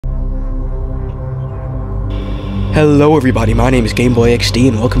Hello everybody, my name is GameBoyXD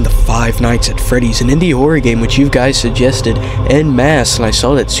and welcome to Five Nights at Freddy's, an indie horror game which you guys suggested en masse, and I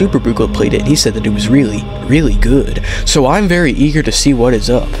saw that superbooglet played it and he said that it was really good. So I'm very eager to see what is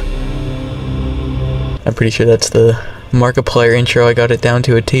up. I'm pretty sure that's the Markiplier intro, I got it down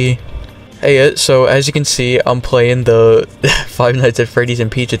to a T. Hey, so as you can see, I'm playing the Five Nights at Freddy's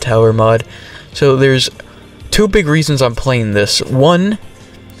and Pizza Tower mod. So there's two big reasons I'm playing this. One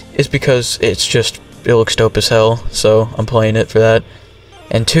is because it looks dope as hell, so I'm playing it for that.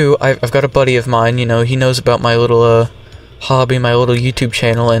 And two, I've got a buddy of mine, you know, he knows about my little, hobby, my little YouTube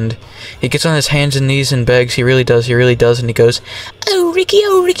channel, and he gets on his hands and knees and begs, he really does, and he goes, oh Ricky,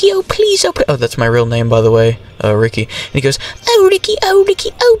 oh please, oh that's my real name, by the way, Ricky. And he goes, oh Ricky,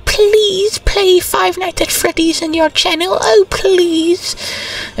 oh please play Five Nights at Freddy's in your channel, oh please.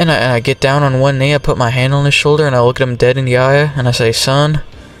 And I get down on one knee, I put my hand on his shoulder, and I look at him dead in the eye, and I say, son,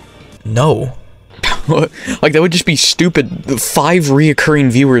 no. Like, that would just be stupid. 5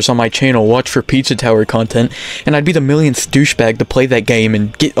 reoccurring viewers on my channel watch for Pizza Tower content, and I'd be the millionth douchebag to play that game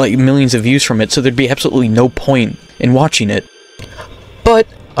and get, like, millions of views from it, so there'd be absolutely no point in watching it. But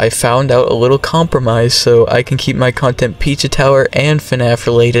I found out a little compromise, so I can keep my content Pizza Tower and Fnaf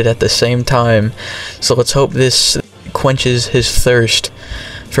related at the same time. So let's hope this quenches his thirst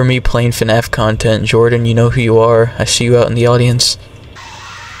for me playing Fnaf content. Jordan, you know who you are. I see you out in the audience.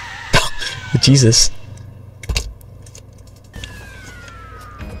 Jesus.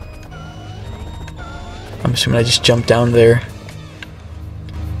 I'm assuming I just jumped down there.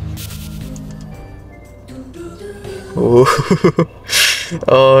 Ooh.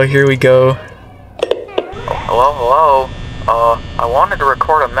 Oh, here we go. Hello? I wanted to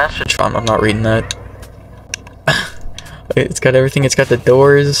record a message. I'm not reading that. It's got everything. It's got the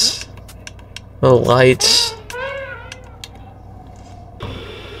doors, the lights.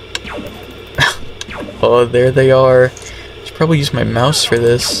 Oh, there they are. I should probably use my mouse for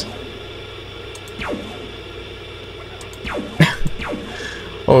this.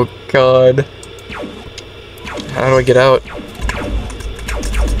 Oh god. How do I get out?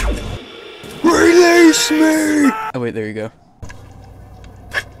 Release me! Oh wait, there you go.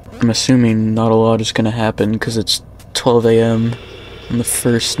 I'm assuming not a lot is gonna happen because it's 12 AM on the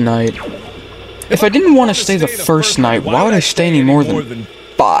first night. If I didn't want to stay the first night, why would I stay any more than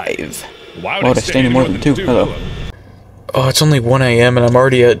 5? Why would I stay any more than 2? Hello. Oh, it's only 1 AM and I'm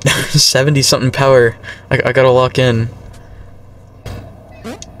already at 70-something power. I gotta lock in.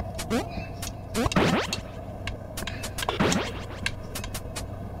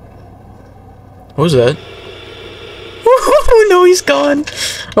 What was that? Oh no, he's gone!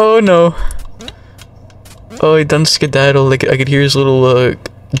 Oh no. Oh, he done skedaddle. Like, I could hear his little,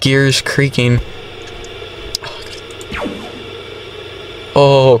 gears creaking.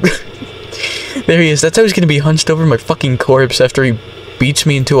 Oh. There he is. That's how he's gonna be hunched over my fucking corpse after he beats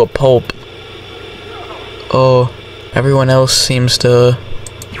me into a pulp. Oh, everyone else seems to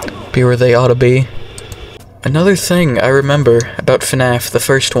be where they ought to be. Another thing I remember about Fnaf, the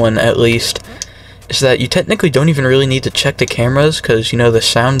first one at least, is that you technically don't even really need to check the cameras, because, you know, the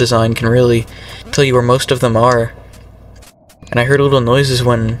sound design can really tell you where most of them are. And I heard little noises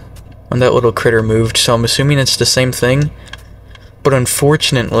when that little critter moved, so I'm assuming it's the same thing. But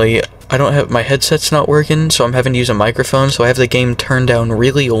unfortunately, I don't have, my headset's not working, so I'm having to use a microphone, so I have the game turned down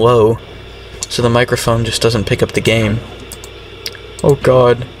really low, so the microphone just doesn't pick up the game. Oh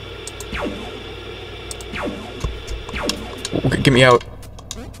god. Get me out.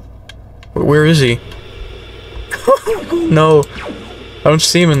 Where is he? No. I don't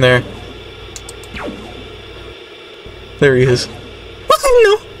see him in there. There he is.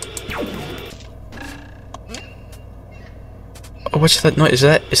 No! Oh, what's that noise?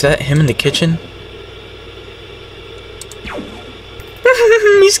 Is that him in the kitchen?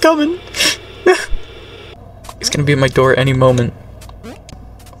 He's coming! He's gonna be at my door any moment.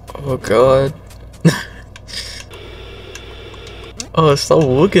 Oh god. Oh, stop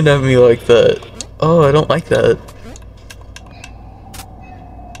looking at me like that. Oh, I don't like that.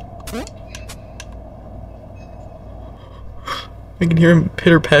 I can hear him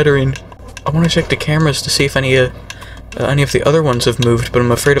pitter-pattering. I want to check the cameras to see if any of the other ones have moved, but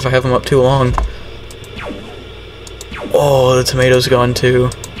I'm afraid if I have them up too long. Oh, the tomato's gone too.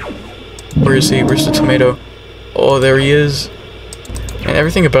 Where is he? Where's the tomato? Oh, there he is. And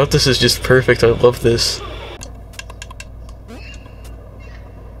everything about this is just perfect. I love this.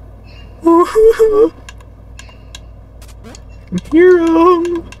 I can hear him.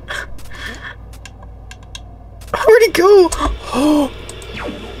 Where'd he go? Oh.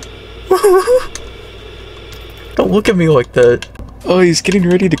 Don't look at me like that. Oh, he's getting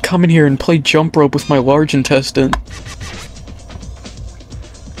ready to come in here and play jump rope with my large intestine.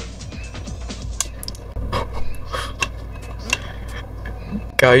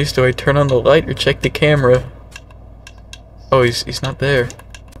 Guys, do I turn on the light or check the camera? Oh, he's not there.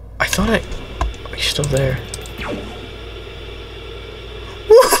 I thought oh, he's still there.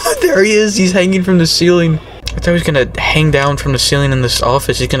 There he is! He's hanging from the ceiling. I thought he was gonna hang down from the ceiling in this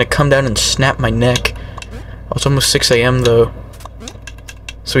office. He's gonna come down and snap my neck. Oh, it's almost 6 AM though.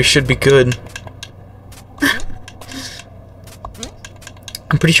 So he should be good.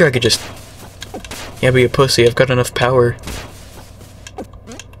 I'm pretty sure I could just... Yeah, be a pussy. I've got enough power.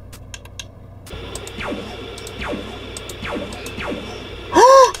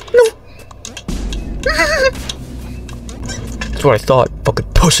 That's what I thought,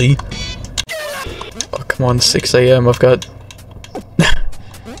 fucking pussy. Oh, come on, 6 AM, I've got...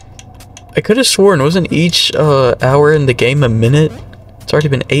 I could have sworn, wasn't each hour in the game a minute? It's already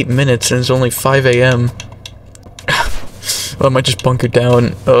been 8 minutes and it's only 5 AM. Well, I might just bunker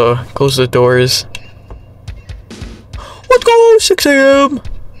down, close the doors. Let's go, 6 AM!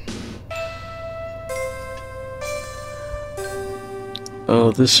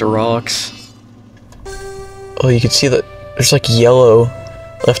 Oh, this rocks. Oh, you can see that there's like yellow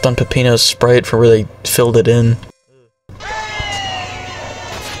left on Pepino's Sprite from where they filled it in.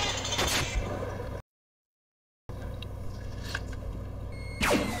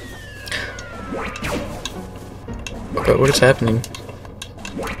 Okay, what is happening?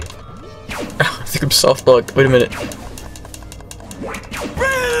 I think I'm soft locked. Wait a minute.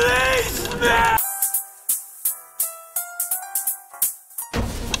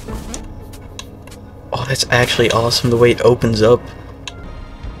 Oh, that's actually awesome, the way it opens up.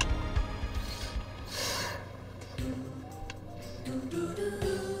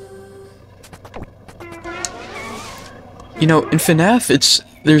 You know, in Fnaf,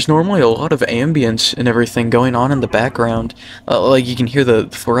 there's normally a lot of ambience and everything going on in the background. Like, you can hear the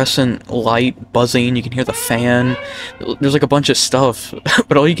fluorescent light buzzing, you can hear the fan, there's like a bunch of stuff,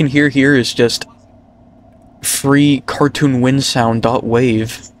 but all you can hear here is just free cartoon wind sound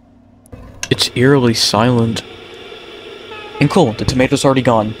 .wave. It's eerily silent. And cool, the tomato's already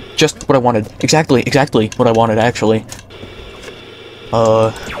gone. Just what I wanted. Exactly what I wanted, actually.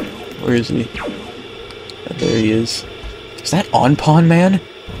 Where is he? Oh, there he is. Is that On Pawn Man?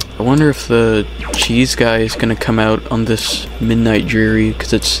 I wonder if the cheese guy is gonna come out on this midnight dreary,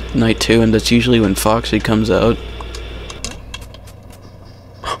 because it's night 2, and that's usually when Foxy comes out.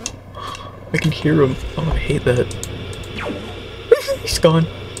 I can hear him. Oh, I hate that. He's gone.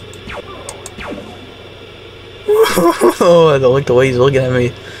 Oh, I don't like the way he's looking at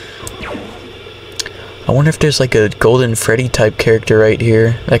me. I wonder if there's like a Golden Freddy type character right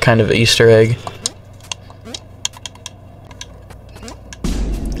here. That kind of Easter egg.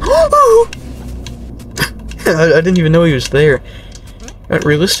 I didn't even know he was there.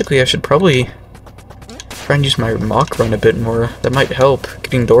 Realistically, I should probably try and use my mock run a bit more. That might help,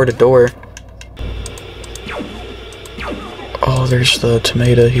 getting door to door. Oh, there's the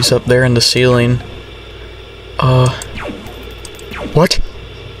tomato. He's up there in the ceiling. What?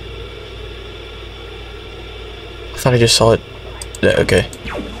 I thought I just saw it. Yeah, okay.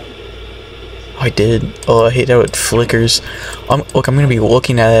 Oh, I did. Oh, I hate how it flickers. Look, I'm gonna be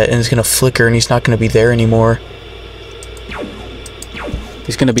looking at it and it's gonna flicker and he's not gonna be there anymore.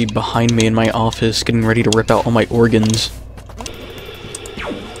 He's gonna be behind me in my office getting ready to rip out all my organs.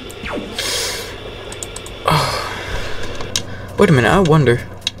 Oh. Wait a minute, I wonder.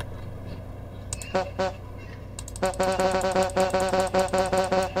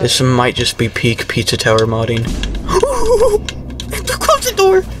 This might just be peak Pizza Tower modding. Close the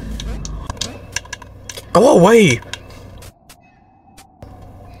door! Go away!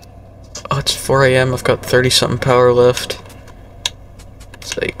 Oh, it's 4 AM. I've got 30-something power left.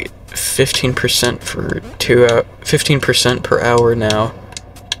 It's like 15% for 2 hours. 15% per hour now.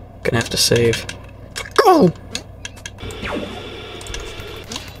 Gonna have to save. Go!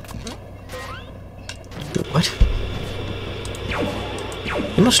 What?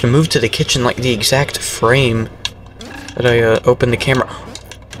 He must have moved to the kitchen like the exact frame that I opened the camera.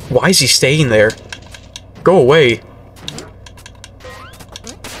 Why is he staying there? Go away.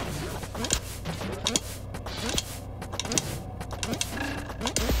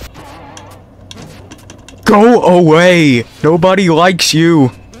 Go away! Nobody likes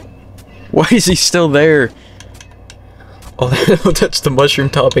you! Why is he still there? Oh, that's the mushroom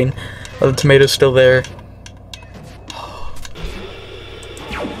topping. Oh, the tomato's still there.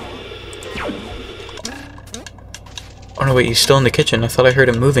 Oh no, wait, he's still in the kitchen. I thought I heard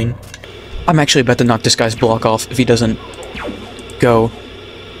him moving. I'm actually about to knock this guy's block off if he doesn't Go.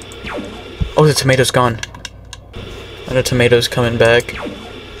 Oh, the tomato's gone. And the tomato's coming back.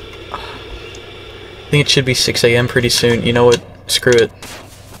 I think it should be 6 AM pretty soon. You know what? Screw it.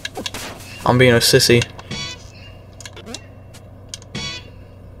 I'm being a sissy.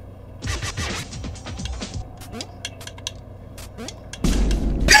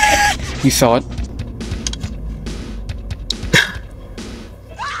 You saw it.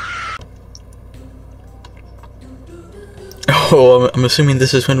 Oh, I'm assuming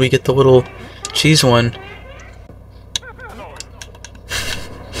this is when we get the little cheese one.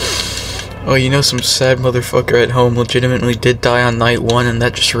 Oh, you know, some sad motherfucker at home legitimately did die on night 1 and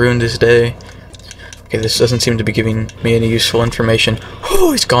that just ruined his day. Okay, this doesn't seem to be giving me any useful information.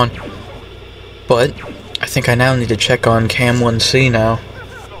 Oh, he's gone. But I think I now need to check on Cam 1C now.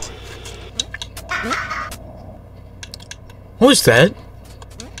 What was that?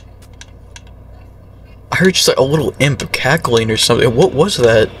 I heard just like a little imp cackling or something. What was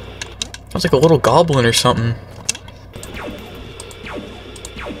that? It was like a little goblin or something.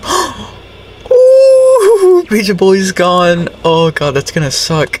 Ooh, Pizza Boy's gone. Oh god, that's gonna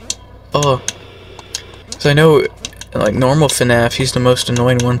suck. Oh. So I know, like normal Fnaf, he's the most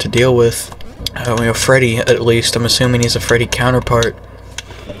annoying one to deal with. You know, Freddy, at least. I'm assuming he's a Freddy counterpart.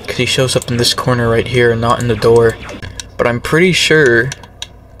 Because he shows up in this corner right here and not in the door. But I'm pretty sure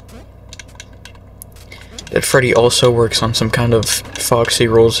that Freddy also works on some kind of foxy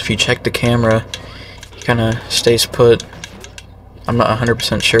rules. If you check the camera, he kind of stays put. I'm not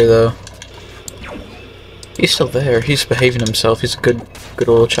 100% sure though. He's still there. He's behaving himself. He's a good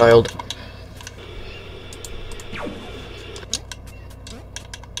little child.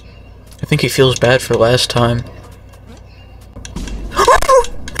 I think he feels bad for last time.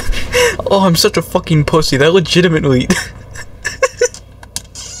 Oh, I'm such a fucking pussy. That legitimately...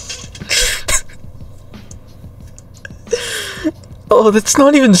 Oh, that's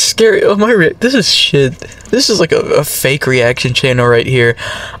not even scary. Oh, this is shit. This is like a fake reaction channel right here.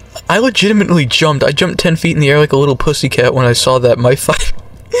 I legitimately jumped. I jumped 10 feet in the air like a little pussycat when I saw that. My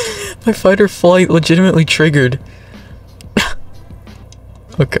fight or flight legitimately triggered.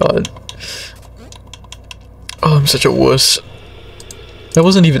 Oh god. Oh, I'm such a wuss. That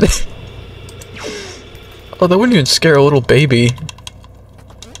wasn't even... Oh, that wouldn't even scare a little baby.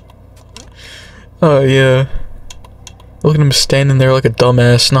 Oh, yeah. Look at him standing there like a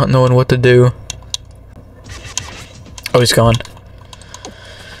dumbass, not knowing what to do. Oh, he's gone.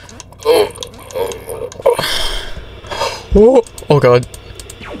 Oh god.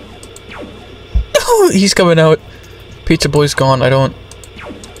 Oh, he's coming out. Pizza Boy's gone. I don't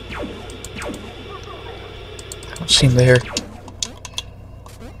see him there.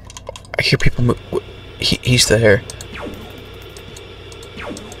 I hear people move. He's there.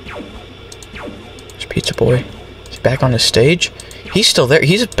 There's Pizza Boy. He's back on the stage. He's still there.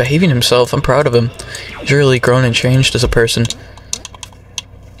 He's behaving himself. I'm proud of him. He's really grown and changed as a person.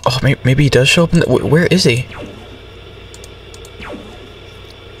 Oh, maybe he does show up in the... Where is he?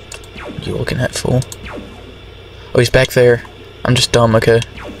 What are you looking at, fool? Oh, he's back there. I'm just dumb, okay.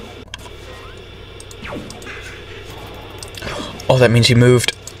 Oh, that means he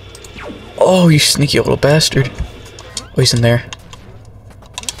moved. Oh, you sneaky little bastard. Oh, he's in there.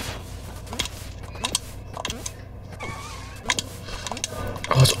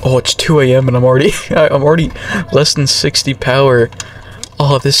 Oh, it's 2 AM and I'm already less than 60 power.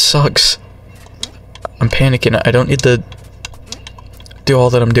 Oh, this sucks. I'm panicking. I don't need to do all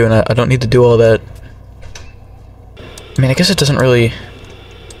that I'm doing. I don't need to do all that. I mean, I guess it doesn't really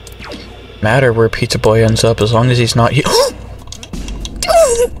matter where Pizza Boy ends up as long as he's not here.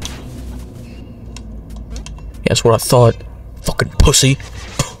 Yeah, that's what I thought. Fucking pussy.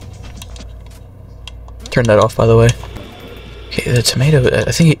 Turn that off, by the way. Okay, the tomato,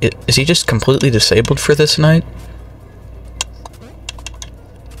 I think, is he just completely disabled for this night?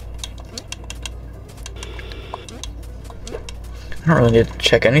 I don't really need to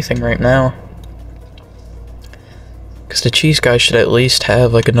check anything right now. Because the cheese guy should at least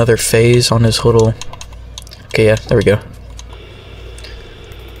have, like, another phase on his little... Okay, yeah, there we go.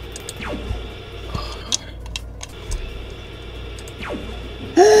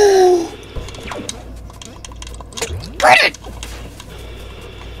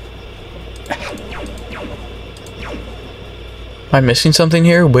 Am I missing something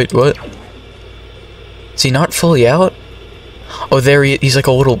here? Wait, what? Is he not fully out? Oh, there he's like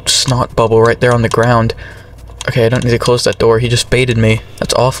a little snot bubble right there on the ground. Okay, I don't need to close that door. He just baited me.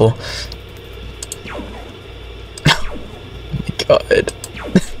 That's awful. Oh my god.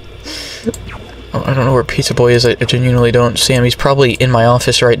 Oh, I don't know where Pizza Boy is. I genuinely don't see him. He's probably in my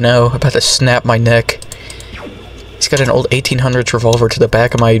office right now, about to snap my neck. got an old 1800s revolver to the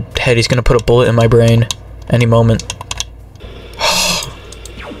back of my head. He's gonna put a bullet in my brain any moment.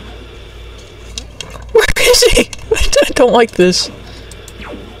 Where is he? I don't like this.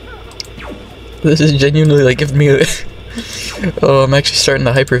 This is genuinely like giving me a... Oh, I'm actually starting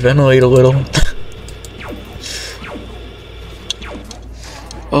to hyperventilate a little.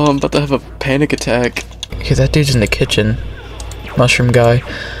 Oh, I'm about to have a panic attack. Okay, that dude's in the kitchen. Mushroom guy.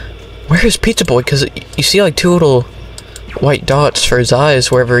 Where is Pizza Boy? Because you see like 2 little white dots for his eyes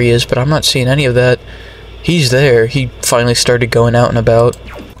wherever he is, but I'm not seeing any of that. He's there. He finally started going out and about.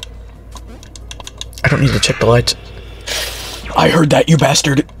 I don't need to check the lights. I heard that, you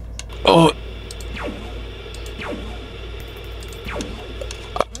bastard. Oh.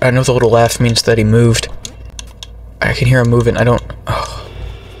 I know the little laugh means that he moved. I can hear him moving. I don't... Oh.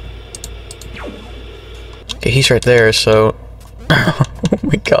 Okay, he's right there, so... Oh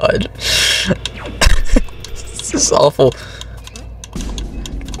my god. This is awful.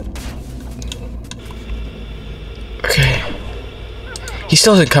 Okay. He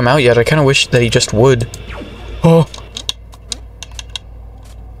still hasn't come out yet. I kind of wish that he just would. Oh!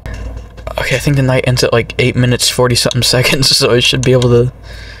 Okay, I think the night ends at like 8 minutes 40-something seconds, so I should be able to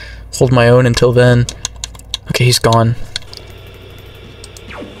hold my own until then. Okay, he's gone.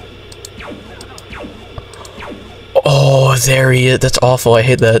 Oh, there he is. That's awful. I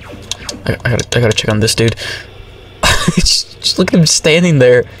hate that. I gotta check on this dude. Just look at him standing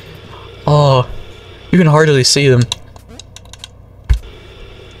there. Oh, you can hardly see him.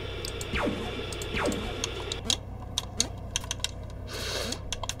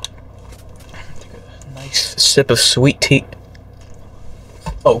 Nice sip of sweet tea.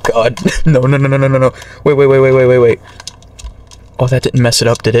 Oh god. No. Wait. Oh, that didn't mess it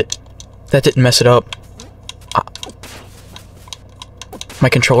up, did it? That didn't mess it up. My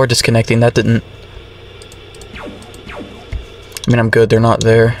controller disconnecting, that didn't... I mean, I'm good, they're not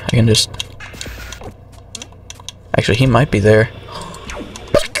there. I can just... Actually, he might be there.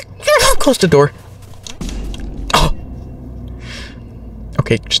 Close the door. Oh.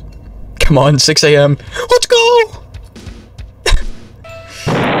 Okay, just... Come on, 6 AM. Let's go!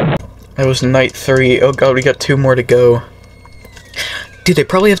 That was night 3. Oh god, we got 2 more to go. Dude, they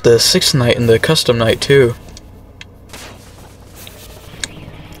probably have the 6th night and the custom night, too.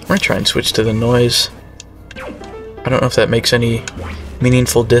 I'm gonna try and switch to the noise. I don't know if that makes any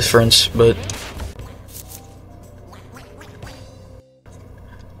meaningful difference, but...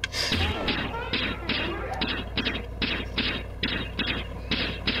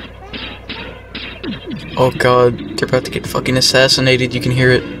 Oh god, they're about to get fucking assassinated, you can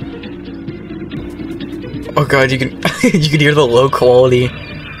hear it. Oh god, you can you can hear the low quality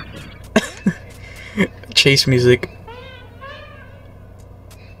chase music.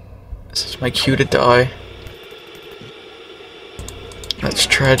 This is my cue to die. That's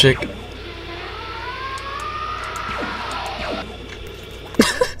tragic.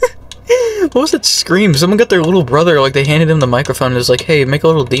 What was that scream? Someone got their little brother, like they handed him the microphone and was like, hey, make a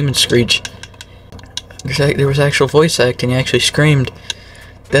little demon screech. There was actual voice acting, he actually screamed.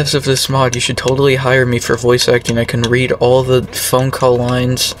 Devs of this mod, you should totally hire me for voice acting. I can read all the phone call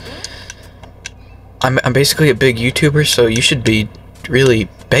lines. I'm basically a big YouTuber, so you should be really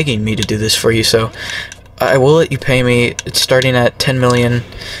begging me to do this for you, so I will let you pay me. It's starting at 10 million.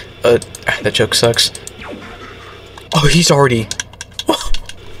 That joke sucks. Oh, he's already...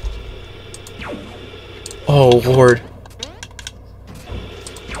 Oh, Lord.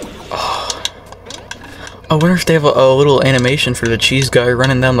 Oh. I wonder if they have a little animation for the cheese guy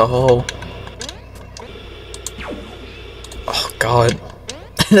running down the hall. Oh, God.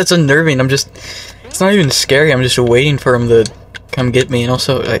 That's unnerving. It's not even scary. I'm just waiting for him to come get me. And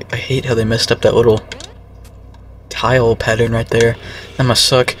also, I hate how they messed up that little tile pattern right there. That must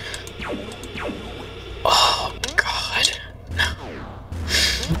suck. Oh, God.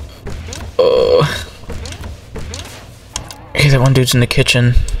 Oh. Hey, that one dude's in the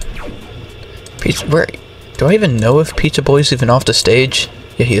kitchen. Where? Do I even know if Pizza Boy's even off the stage?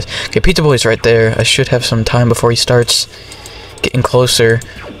 Yeah, he is. Okay, Pizza Boy's right there. I should have some time before he starts getting closer.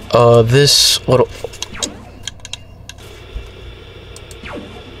 This little...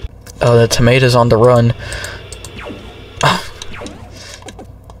 the tomato's on the run.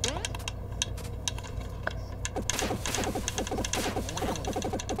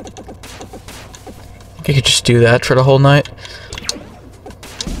 I could just do that for the whole night.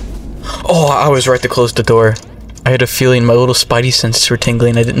 Oh, I was right to close the door. I had a feeling my little spidey senses were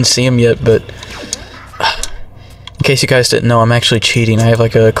tingling. I didn't see him yet, but... In case you guys didn't know, I'm actually cheating. I have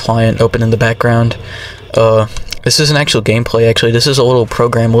like a client open in the background. This isn't actual gameplay, actually. This is a little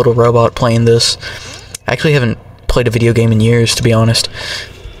program, a little robot playing this. I actually haven't played a video game in years, to be honest.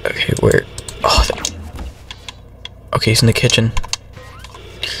 Okay, where? Oh, okay, he's in the kitchen.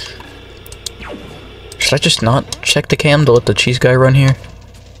 Should I just not check the cam to let the cheese guy run here?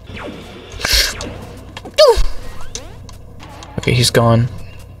 Okay, he's gone.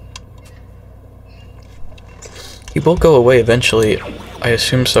 He will go away eventually. I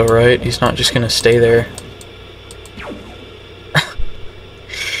assume so, right? He's not just gonna stay there.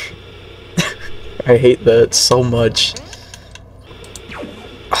 I hate that so much.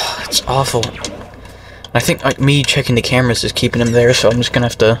 Oh, it's awful. I think like me checking the cameras is keeping him there, so I'm just gonna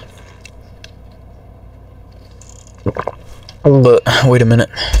have to... But, wait a minute.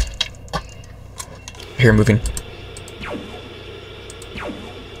 Here, moving.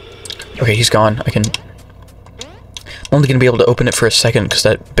 Okay, he's gone. I'm only gonna be able to open it for a second because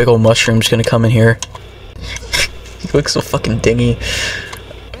that big old mushroom's gonna come in here. He looks so fucking dingy.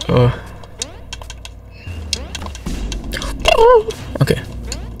 Okay.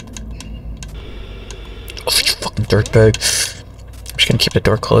 Oh, you fucking dirtbag. I'm just gonna keep the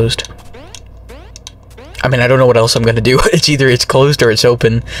door closed. I mean, I don't know what else I'm gonna do. It's either it's closed or it's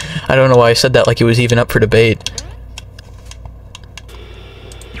open. I don't know why I said that like it was even up for debate.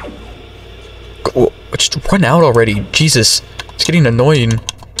 Just run out already. Jesus. It's getting annoying.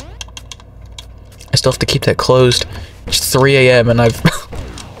 I still have to keep that closed. It's 3 AM and I've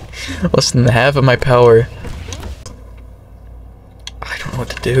less than half of my power. I don't know what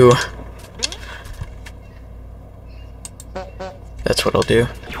to do. That's what I'll do.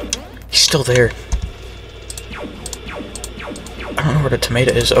 He's still there. I don't know where the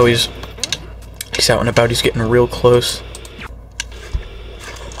tomato is. Oh, he's out and about. He's getting real close.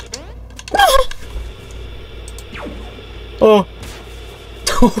 Oh.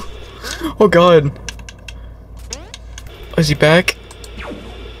 Oh god. Oh, is he back?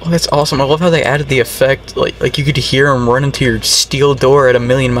 Oh, that's awesome. I love how they added the effect. Like you could hear him run into your steel door at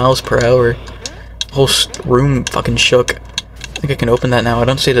 1,000,000 miles per hour. The whole room fucking shook. I think I can open that now. I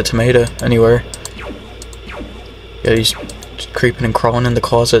don't see the tomato anywhere. Yeah, he's just creeping and crawling in the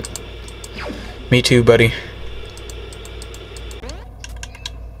closet. Me too, buddy.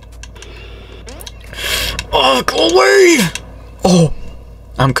 Oh, go away! Oh,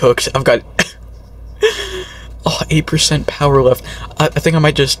 I'm cooked. I've got 8% power left. I think I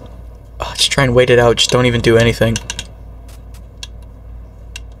might just try and wait it out. Just don't even do anything.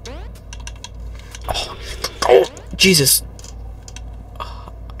 Oh, Jesus.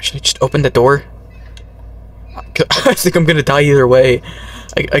 Should I just open the door? I think I'm gonna die either way.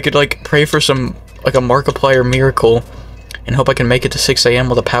 I could like pray for some like a Markiplier miracle and hope I can make it to 6 AM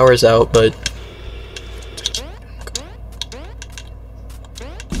while the power's out, but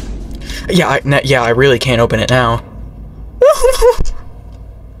yeah, I really can't open it now.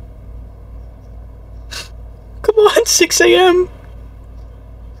 Come on, 6 AM.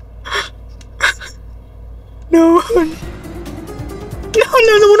 No.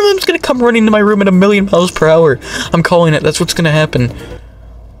 No, one of them's gonna come running into my room at 1,000,000 miles per hour. I'm calling it. That's what's gonna happen.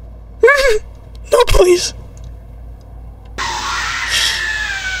 No, please.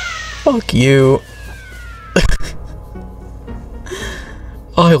 Fuck you.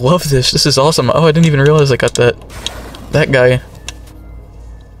 Oh, I love this. This is awesome. Oh, I didn't even realize I got that guy.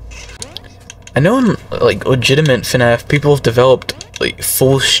 I know in like legitimate FNAF, people have developed like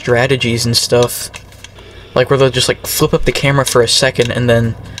full strategies and stuff. Like where they'll just like flip up the camera for a second and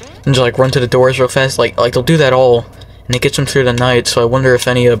then just like run to the doors real fast. Like they'll do that all, and it gets them through the night. So I wonder if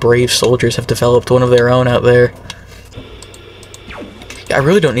any brave soldiers have developed one of their own out there. Yeah, I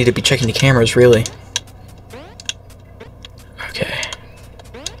really don't need to be checking the cameras, really. Okay.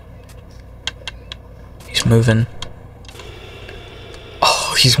 He's moving.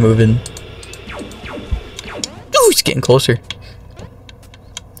 Oh, he's moving. Ooh, he's getting closer.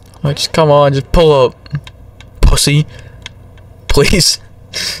 Oh, just come on, just pull up. Pussy. Please.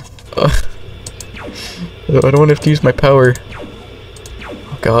 I don't want to have to use my power.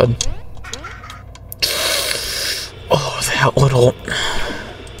 Oh god. Oh, that little...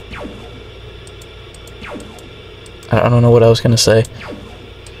 I don't know what I was gonna say.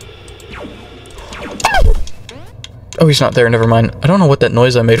 Oh, he's not there, never mind. I don't know what that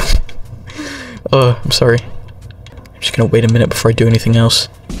noise I made. I'm sorry. I'm just gonna wait a minute before I do anything else.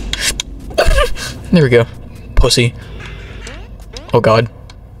 There we go. Pussy. Oh god.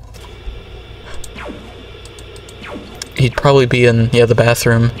 He'd probably be in, yeah, the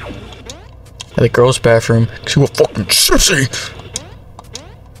bathroom. Yeah, the girls' bathroom. 'Cause you a fucking sissy!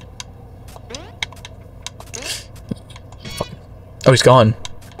 Oh, he's gone.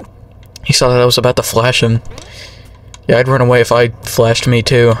 He saw that I was about to flash him. Yeah, I'd run away if I flashed me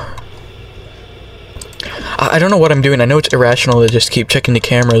too. I don't know what I'm doing. I know it's irrational to just keep checking the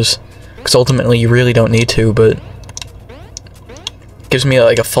cameras, because ultimately you really don't need to, but it gives me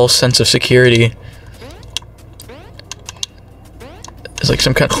like a false sense of security. It's like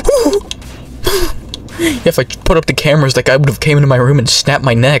some kind of... Yeah, if I put up the cameras, that guy would have came into my room and snapped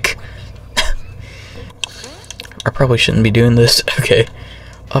my neck. I probably shouldn't be doing this. Okay.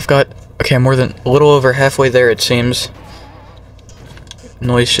 Okay, I'm more than a little over halfway there, it seems.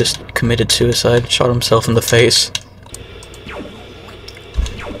 Noise just committed suicide, shot himself in the face.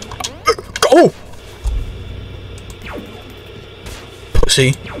 Go!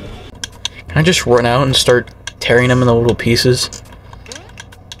 Pussy. Can I just run out and start tearing him into little pieces?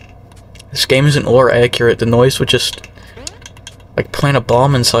 This game isn't lore accurate. The noise would just, like, plant a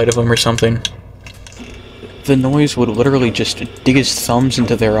bomb inside of him or something. The noise would literally just dig his thumbs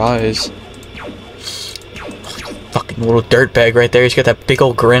into their eyes. Fucking little dirtbag right there. He's got that big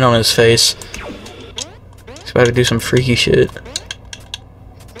old grin on his face. He's about to do some freaky shit.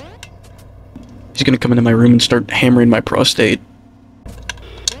 He's gonna come into my room and start hammering my prostate.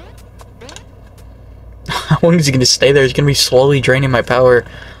 How long is he gonna stay there? He's gonna be slowly draining my power.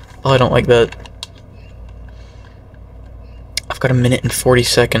 Oh, I don't like that. I've got 1 minute and 40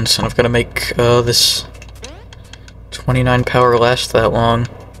 seconds, and I've got to make this 29 power last that long.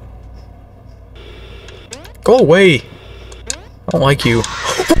 Go away! I don't like you.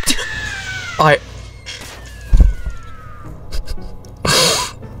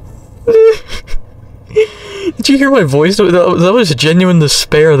 Did you hear my voice? That was genuine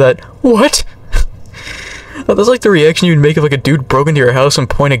despair. That... What? That's like the reaction you'd make if like a dude broke into your house and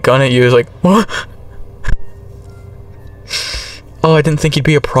point a gun at you. It's like, what? Oh, I didn't think he'd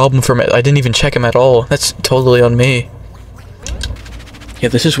be a problem for me. I didn't even check him at all. That's totally on me. Yeah,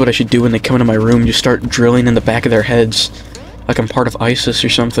 this is what I should do when they come into my room. Just start drilling in the back of their heads. Like I'm part of ISIS or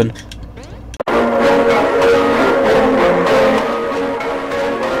something.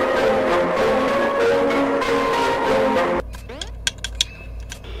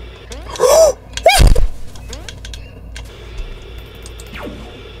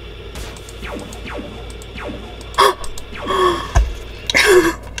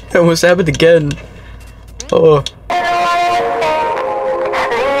 That almost happened again. Oh.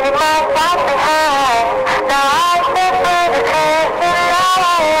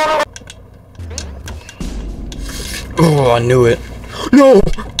 Oh, I knew it. No!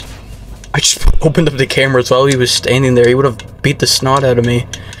 I just opened up the cameras while he was standing there. He would have beat the snot out of me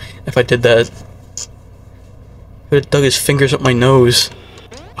if I did that. He would have dug his fingers up my nose.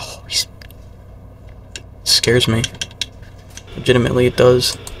 Oh, it scares me. Legitimately, it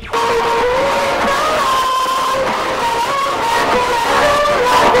does.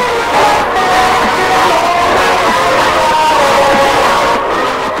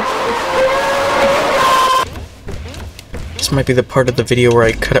 This might be the part of the video where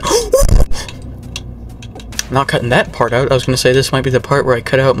I cut out. I'm not cutting that part out. I was gonna say this might be the part where I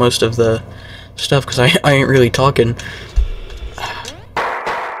cut out most of the stuff because I ain't really talking.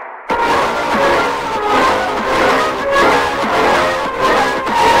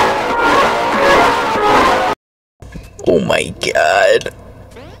 Oh my god.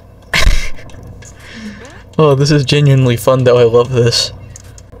 Oh, this is genuinely fun though. I love this.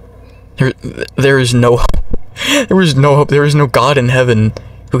 There is no hope. There is no hope. There is no God in heaven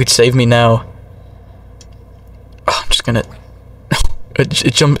who could save me now. Oh, I'm just gonna...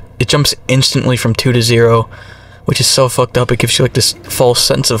 It jumps instantly from 2 to 0, which is so fucked up. It gives you like this false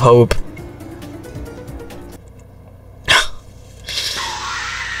sense of hope.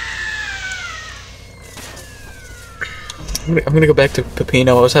 I'm gonna go back to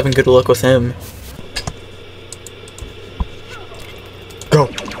Pepino. I was having good luck with him. Go.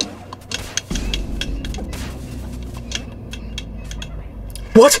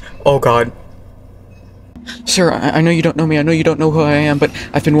 What? Oh god. Sir, I know you don't know me, I know you don't know who I am, but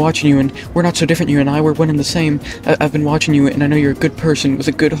I've been watching you, and we're not so different, you and I, we're one and the same. I've been watching you, and I know you're a good person with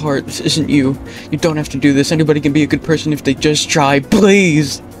a good heart. This isn't you. You don't have to do this. Anybody can be a good person if they just try,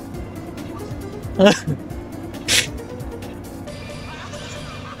 please!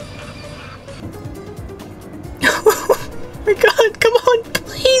 Oh my god, come on,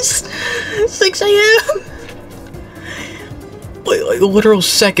 please! 6 AM! Like literal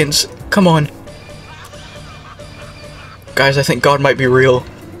seconds. Come on. Guys, I think God might be real.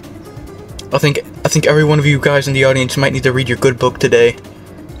 I think every one of you guys in the audience might need to read your good book today.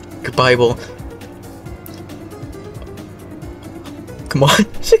 Your Bible. Come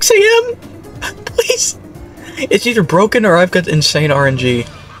on. 6 AM? Please. It's either broken or I've got insane RNG.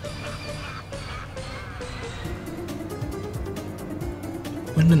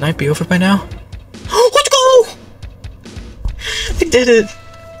 Wouldn't the night be over by now? Let's go! did it!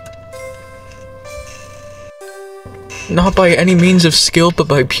 Not by any means of skill, but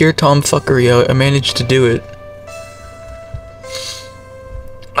by pure tomfuckery, I managed to do it.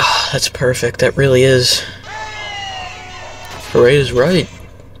 Ah, that's perfect, that really is. Hooray is right.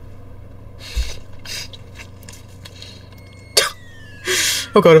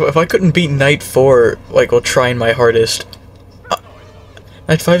 Oh god, if I couldn't beat Night 4, like, while trying my hardest,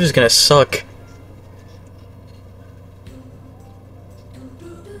 Night 5 is gonna suck.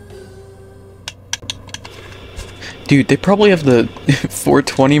 Dude, they probably have the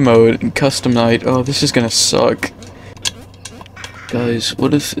 420 mode in custom night. Oh, this is gonna suck. Guys,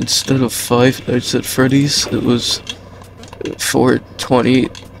 what if instead of 5 Nights at Freddy's, it was 420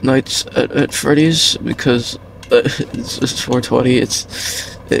 Nights at Freddy's? Because it's 420,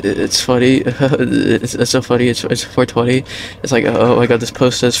 it's funny, it's so funny, it's 420, it's like, oh my god, this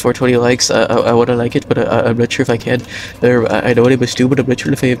post has 420 likes, I wanna like it, but I'm not sure if I can, or I know what I must do, but I'm not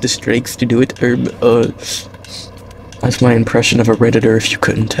sure if I have the strength to do it, that's my impression of a Redditor, if you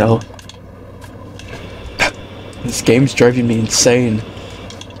couldn't tell. This game's driving me insane.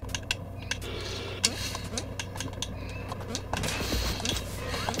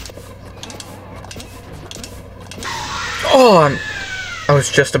 Oh, I was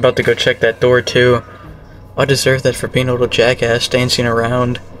just about to go check that door too. I deserve that for being a little jackass dancing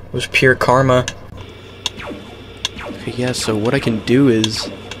around. It was pure karma. Okay, yeah, so what I can do is,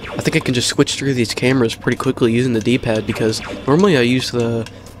 I think I can just switch through these cameras pretty quickly using the D-pad, because normally I use the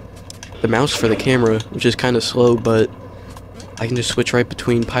mouse for the camera, which is kind of slow, but I can just switch right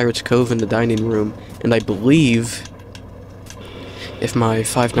between Pirate's Cove and the dining room, and I believe if my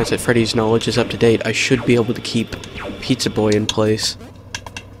Five Nights at Freddy's knowledge is up to date, I should be able to keep Pizza Boy in place,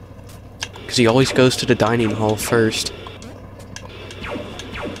 because he always goes to the dining hall first.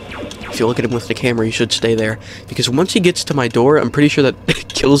 If you look at him with the camera, he should stay there, because once he gets to my door, I'm pretty sure that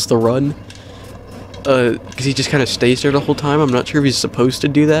kills the run, because he just kind of stays there the whole time. I'm not sure if he's supposed to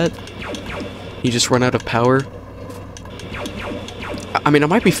do that. He just run out of power. I mean, I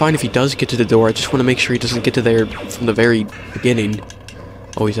might be fine if he does get to the door. I just want to make sure he doesn't get to there from the very beginning.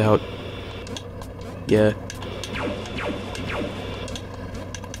 Oh, he's out. Yeah.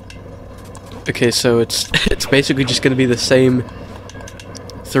 Okay, so it's basically just going to be the same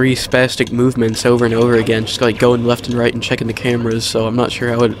 3 spastic movements over and over again, just like going left and right and checking the cameras, so I'm not sure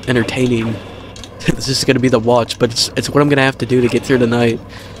how entertaining this is going to be to watch, but it's what I'm going to have to do to get through the night,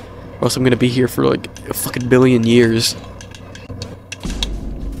 or else I'm going to be here for like a fucking billion years.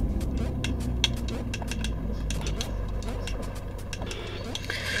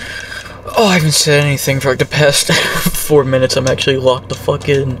 Oh, I haven't said anything for like the past 4 minutes. I'm actually locked the fuck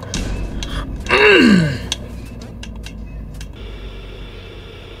in.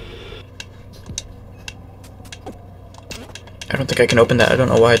 I don't think I can open that. I don't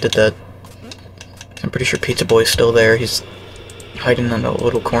know why I did that. I'm pretty sure Pizza Boy's still there. He's hiding in a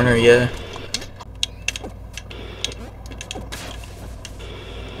little corner, yeah.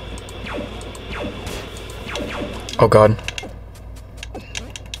 Oh god.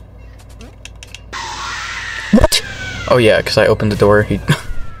 What? Oh yeah, because I opened the door. He...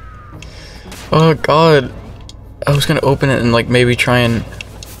 Oh god. I was gonna open it and like maybe try and...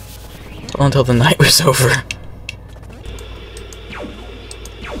 until the night was over.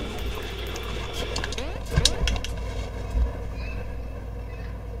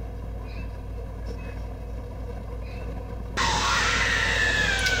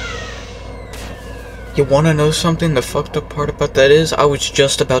 You wanna know something? The fucked up part about that is, I was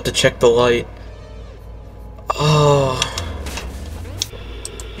just about to check the light. Oh.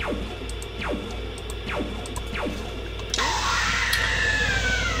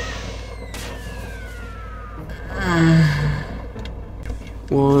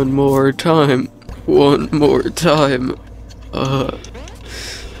 One more time. One more time.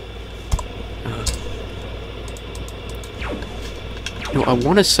 You know, I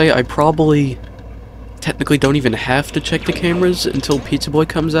want to say I probably technically don't even have to check the cameras until Pizza Boy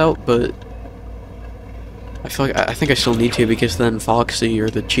comes out, but I feel like I think I still need to, because then Foxy or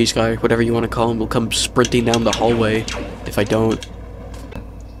the cheese guy, whatever you want to call him, will come sprinting down the hallway if I don't.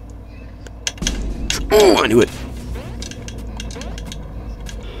 Oh, I knew it.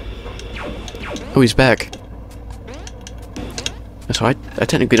 Oh, he's back. So I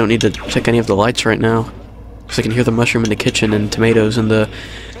technically don't need to check any of the lights right now, because I can hear the mushroom in the kitchen and tomatoes in the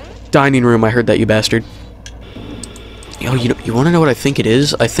dining room. I heard that, you bastard. Yo, you want to know what I think it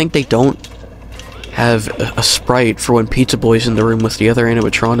is? I think they don't have a sprite for when Pizza Boy's in the room with the other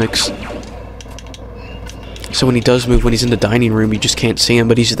animatronics. So when he does move, when he's in the dining room, you just can't see him,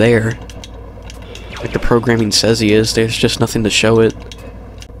 but he's there. like the programming says he is. There's just nothing to show it.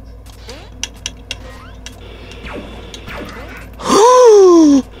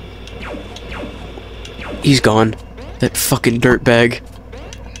 He's gone. That fucking dirtbag.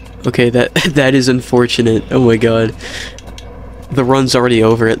 Okay, that is unfortunate. Oh my god. The run's already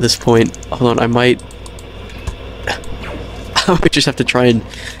over at this point. Hold on, I might just have to try and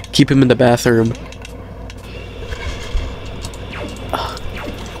keep him in the bathroom.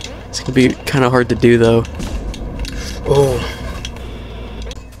 It's gonna be kind of hard to do, though. Oh.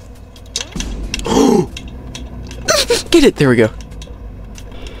 Get it! There we go.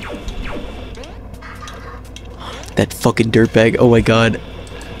 That fucking dirtbag. Oh my god.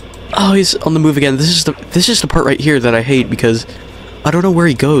 Oh, he's on the move again. This is the part right here that I hate, because I don't know where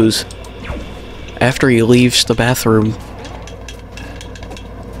he goes after he leaves the bathroom.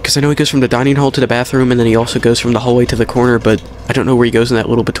 Because I know he goes from the dining hall to the bathroom, and then he also goes from the hallway to the corner, but I don't know where he goes in that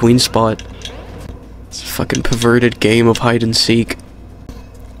little between spot. It's a fucking perverted game of hide and seek.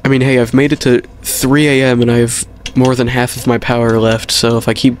 I mean, hey, I've made it to 3 AM and I have more than half of my power left, so if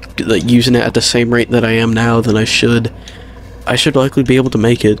I keep like using it at the same rate that I am now, then I should likely be able to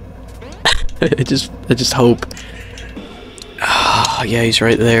make it. I just hope. Ah, yeah, he's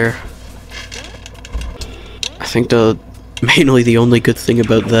right there. I think mainly the only good thing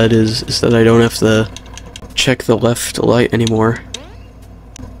about that is that I don't have to check the left light anymore.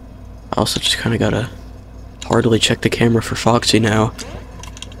 I also just kind of gotta hardly check the camera for Foxy now.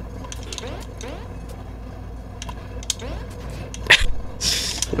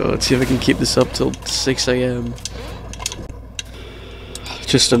 Let's see if I can keep this up till 6 AM.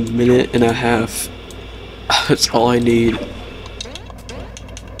 Just a minute and a half. That's all I need.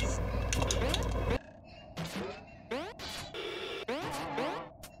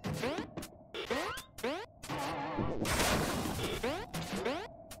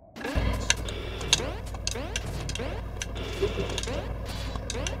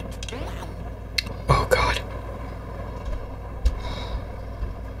 Oh god.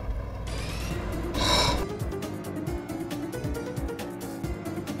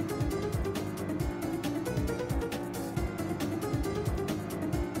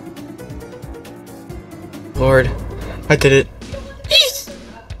 Lord, I did it.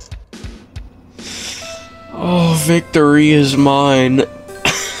 Oh, victory is mine.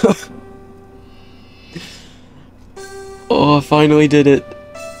 Oh, I finally did it.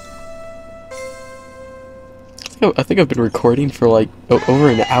 I think I've been recording for like over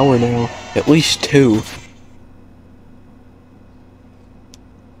an hour now. At least 2.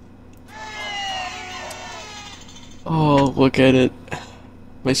 Oh, look at it.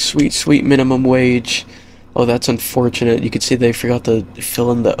 My sweet, sweet minimum wage. Oh, that's unfortunate. You can see they forgot to fill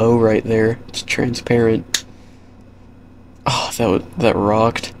in the O right there. It's transparent. Oh, that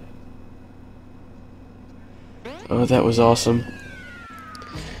rocked. Oh, that was awesome.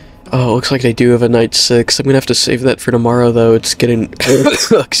 Oh, looks like they do have a night 6. I'm gonna have to save that for tomorrow, though. It's getting...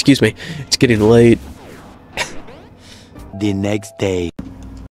 excuse me. It's getting late. The next day.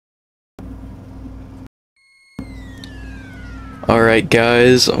 Alright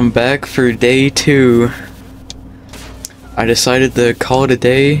guys, I'm back for day 2. I decided to call it a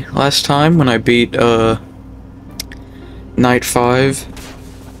day last time when I beat, night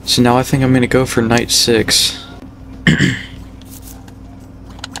 5. So now I think I'm gonna go for night 6.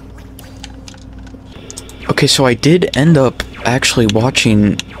 Okay, so I did end up actually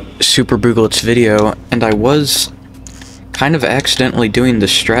watching Superbooglet's video, and I was kind of accidentally doing the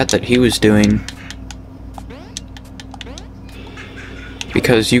strat that he was doing.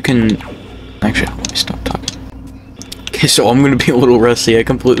 Because you can... Actually, let me stop talking. Okay, so I'm gonna be a little rusty. I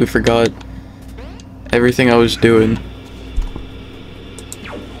completely forgot everything I was doing.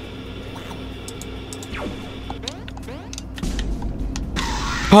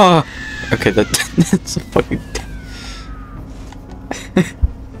 Ah! Okay, that's a fucking...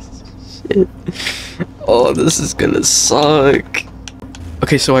 Shit. Oh, this is gonna suck.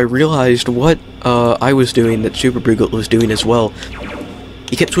 Okay, so I realized what I was doing that Superbooglet was doing as well.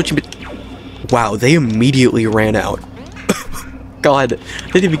 He kept switching wow, they immediately ran out. God,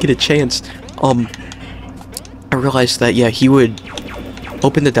 I didn't even get a chance. I realized that, yeah, he would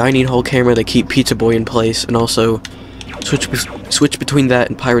open the dining hall camera to keep Pizza Boy in place, and also switch between that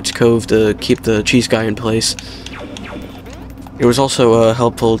and Pirate's Cove to keep the cheese guy in place. It was also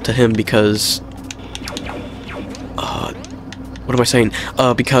helpful to him because... what am I saying?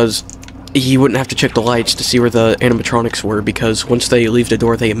 Because he wouldn't have to check the lights to see where the animatronics were, because once they leave the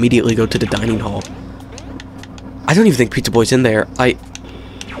door, they immediately go to the dining hall. I don't even think Pizza Boy's in there. Oh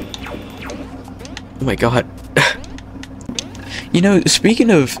my god. You know,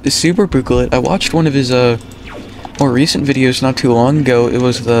 speaking of superbooglet, I watched one of his more recent videos not too long ago. It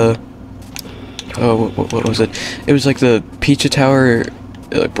was the what was it? It was like the Pizza Tower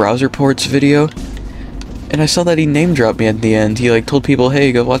browser ports video. And I saw that he name dropped me at the end. He like told people,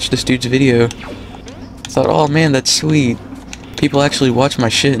 "Hey, go watch this dude's video." I thought, "Oh man, that's sweet. People actually watch my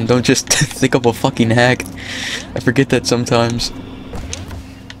shit and don't just think I'm a fucking hack." I forget that sometimes.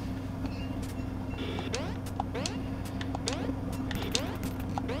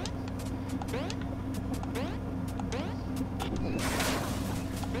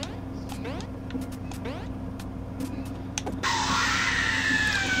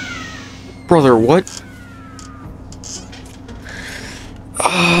 Brother, what?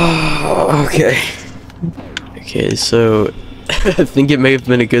 Okay. Okay, so I think it may have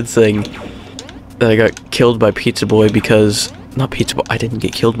been a good thing that I got killed by Pizza Boy because... Not Pizza Boy, I didn't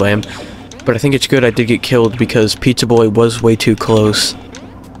get killed by him. But I think it's good I did get killed because Pizza Boy was way too close.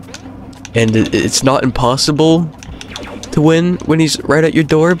 And it's not impossible to win when he's right at your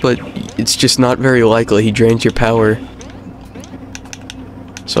door, but it's just not very likely. He drains your power.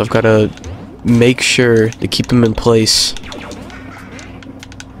 So I've got to make sure to keep him in place.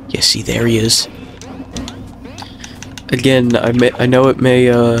 Yeah, see, there he is. Again, I know it may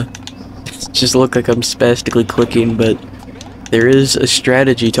just look like I'm spastically clicking, but there is a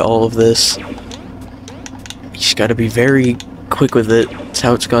strategy to all of this. You just gotta be very quick with it. It's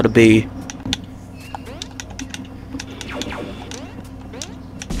how it's gotta be.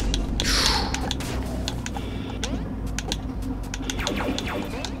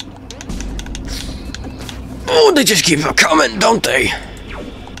 Oh, they just keep coming, don't they?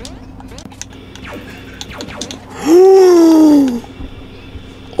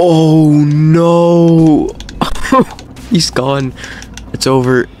 Oh no! He's gone. It's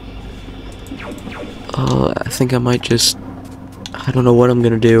over. I think I might just... I don't know what I'm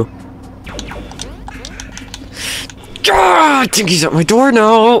gonna do. I think he's at my door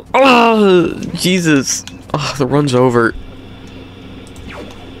now! Oh, Jesus. Oh, the run's over.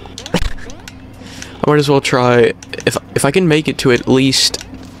 I might as well try... If I can make it to at least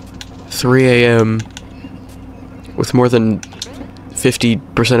 3 AM with more than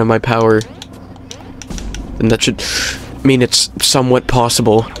 50% of my power, then that should mean it's somewhat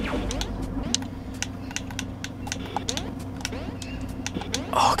possible.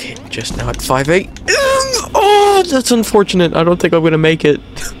 Okay, just now at 5-8. Oh, that's unfortunate. I don't think I'm gonna make it.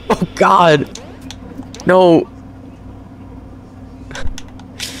 Oh God. No.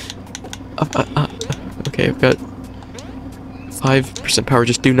 Okay, I've got 5% power.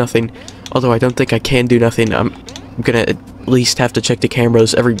 Just do nothing. Although I don't think I can do nothing. I'm gonna at least have to check the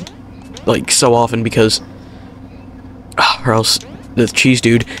cameras every, like, so often because... or else the cheese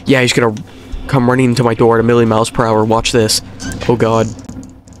dude... Yeah, he's gonna come running into my door at 1,000,000 miles per hour. Watch this. Oh God.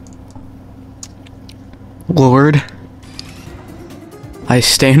 Lord, I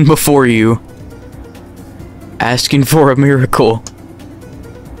stand before you, asking for a miracle.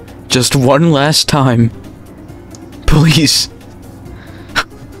 Just one last time. Please.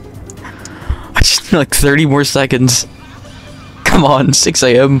 I just need like 30 more seconds. Come on, 6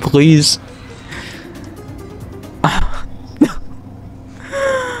 AM, please.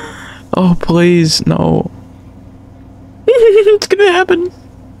 Oh, please, no. It's gonna happen.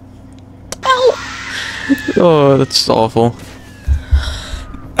 Ow! Oh, that's awful.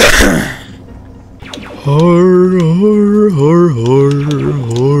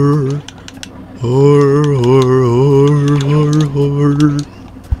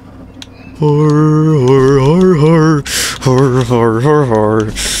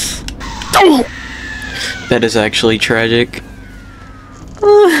 That is actually tragic.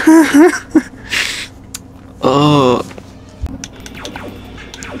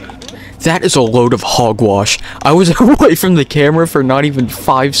 That is a load of hogwash. I was away from the camera for not even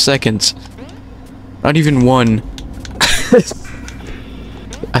 5 seconds. Not even one.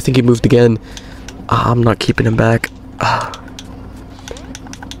 I think he moved again. I'm not keeping him back.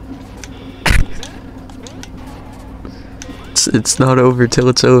 It's not over till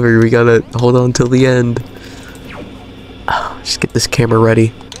it's over. We gotta hold on till the end. Just get this camera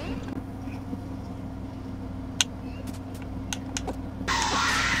ready.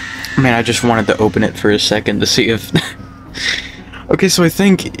 Man, I just wanted to open it for a second to see if... Okay, so I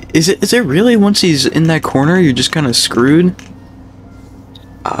think... Is it really once he's in that corner, you're just kind of screwed?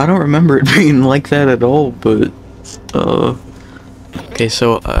 I don't remember it being like that at all, but... Okay,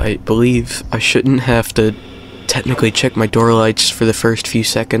 so I believe I shouldn't have to technically check my door lights for the first few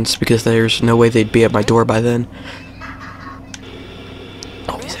seconds, because there's no way they'd be at my door by then.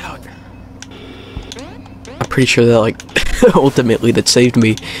 Oh, he's out. I'm pretty sure that, like... ultimately that saved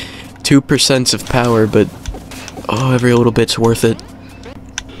me 2% of power, but oh, every little bit's worth it.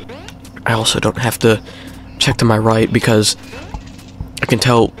 I also don't have to check to my right because I can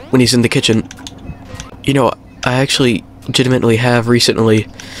tell when he's in the kitchen. You know, I actually legitimately have recently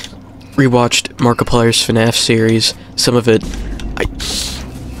rewatched Markiplier's Fnaf series. Some of it,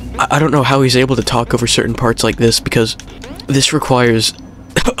 I don't know how he's able to talk over certain parts like this, because this requires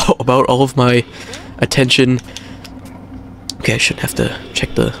about all of my attention. Okay, I shouldn't have to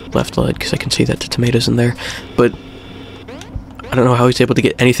check the left leg because I can see that the tomato's in there, but I don't know how he's able to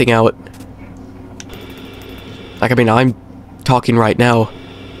get anything out. Like, I mean, I'm talking right now,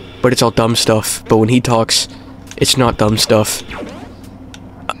 but it's all dumb stuff, but when he talks, it's not dumb stuff.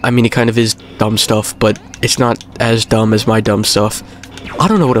 I mean, it kind of is dumb stuff, but it's not as dumb as my dumb stuff. I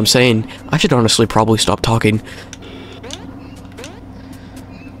don't know what I'm saying. I should honestly probably stop talking.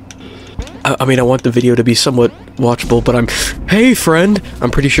 I mean, I want the video to be somewhat watchable, but hey, friend!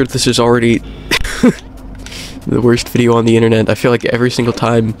 I'm pretty sure this is already the worst video on the internet. I feel like every single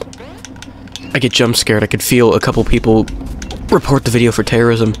time I get jump scared, I could feel a couple people report the video for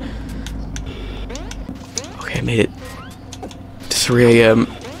terrorism. Okay, I made it to 3 AM.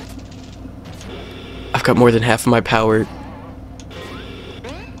 I've got more than half of my power.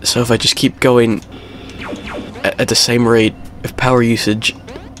 So if I just keep going at the same rate of power usage,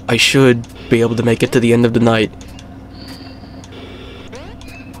 I should be able to make it to the end of the night.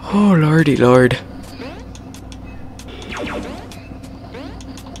 Oh, lordy lord.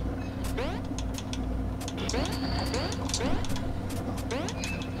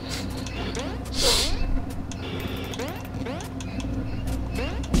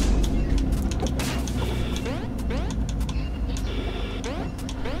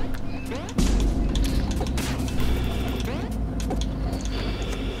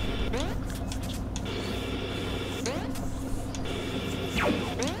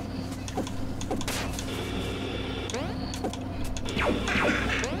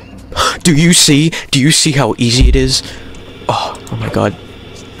 Do you see how easy it is? Oh my god.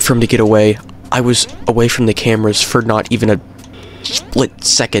 For him to get away. I was away from the cameras for not even a split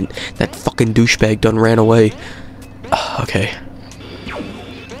second. That fucking douchebag done ran away. Okay.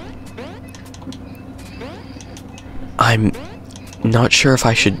 I'm not sure if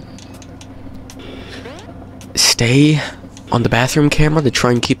I should stay on the bathroom camera to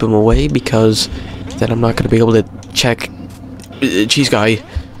try and keep him away, because then I'm not going to be able to check Cheese Guy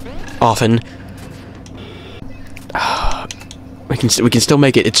often. We can still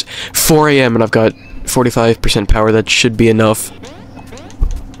make it. It's 4 AM and I've got 45% power. That should be enough.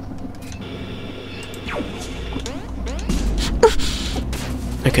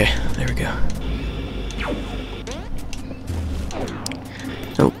 Okay, there we go.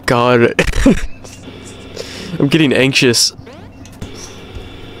 Oh god. I'm getting anxious.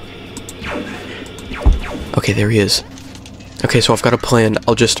 Okay, there he is. Okay, so I've got a plan.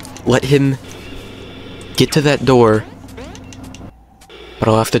 I'll just let him get to that door, but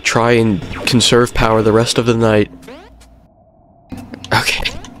I'll have to try and conserve power the rest of the night.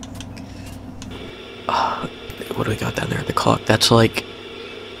 Okay. What do we got down there at the clock? That's like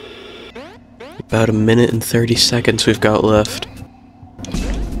about 1 minute and 30 seconds we've got left.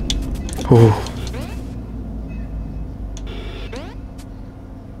 Ooh.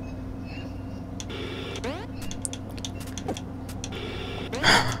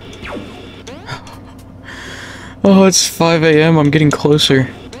 Oh, it's 5 AM. I'm getting closer.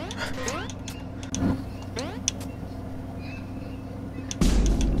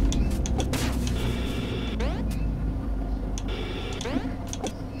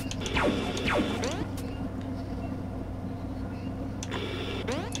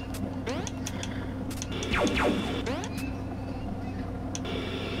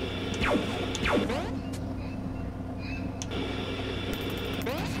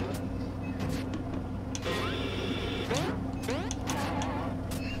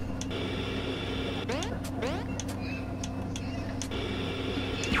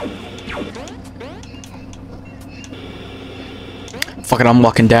 Fuck it, I'm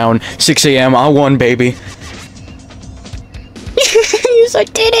locking down. 6 AM, I won, baby. Yes, I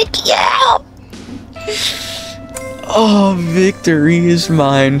did it, yeah! Oh, victory is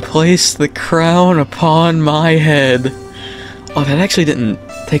mine. Place the crown upon my head. Oh, that actually didn't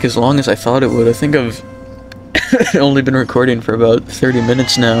take as long as I thought it would. I think I've only been recording for about 30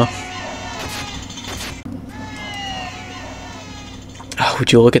 minutes now. Oh,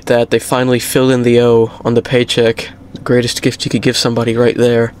 would you look at that? They finally filled in the O on the paycheck. The greatest gift you could give somebody right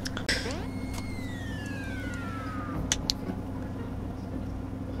there.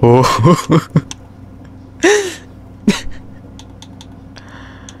 Oh.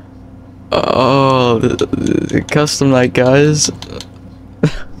 Oh, the custom night, guys.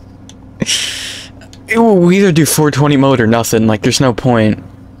 We either do 420 mode or nothing. Like, there's no point.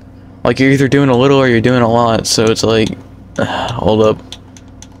 Like, you're either doing a little or you're doing a lot, so it's like... hold up.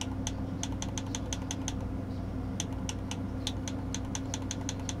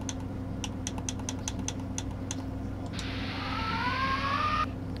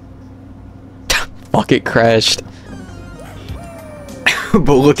 Fuck, it crashed.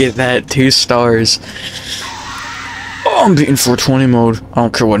 But look at that, 2 stars. Oh, I'm beating 420 mode. I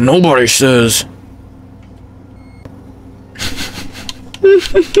don't care what nobody says.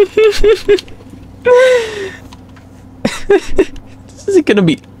 This is gonna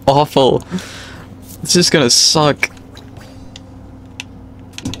be awful. It's just gonna suck.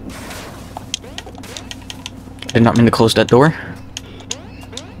 I did not mean to close that door.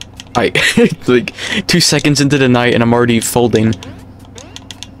 Like 2 seconds into the night and I'm already folding.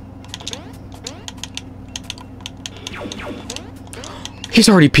 He's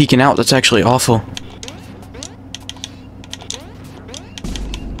already peeking out. That's actually awful.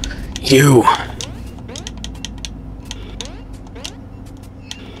 You.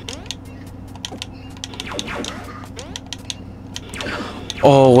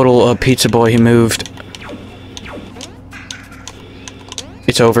 Oh, little pizza boy, he moved.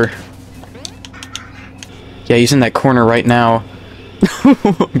 It's over. Yeah, he's in that corner right now. I'm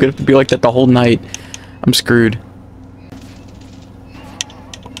gonna have to be like that the whole night. I'm screwed.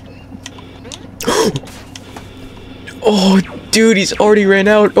 Oh, dude, he's already ran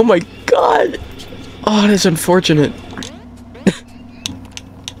out. Oh my god. Oh, that's unfortunate.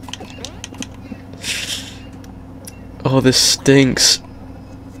 Oh, this stinks.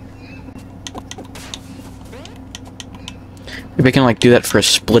 Maybe I can, like, do that for a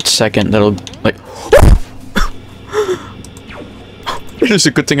split second. That'll, like... It is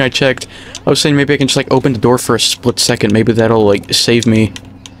a good thing I checked. I was saying maybe I can just, like, open the door for a split second. Maybe that'll, like, save me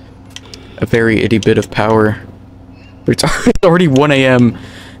a very itty bit of power. But it's already 1 AM.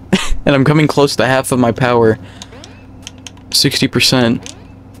 And I'm coming close to half of my power. 60%.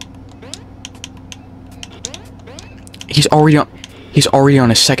 He's already on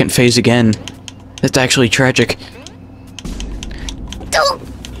his second phase again. That's actually tragic.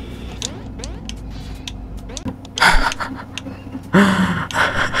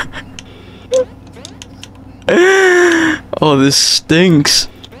 Oh, this stinks.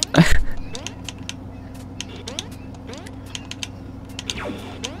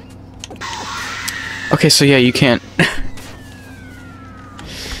 Okay, so yeah, you can't...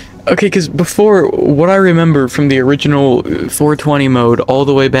 Okay, because before, what I remember from the original 420 mode all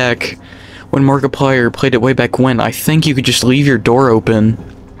the way back, when Markiplier played it way back when, I think you could just leave your door open.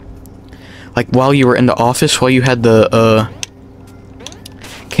 Like, while you were in the office, while you had the,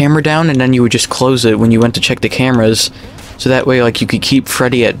 camera down, and then you would just close it when you went to check the cameras. So that way, like, you could keep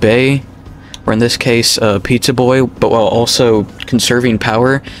Freddy at bay, or in this case, Pizza Boy, but while also conserving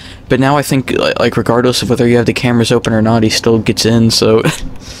power. But now I think, like, regardless of whether you have the cameras open or not, he still gets in, so...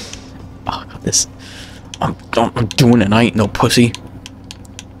 Oh, God, this... I'm doing it, I ain't no pussy.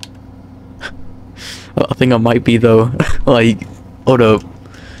 I think I might be, though. Like, hold up.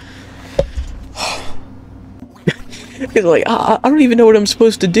 Because, like, I don't even know what I'm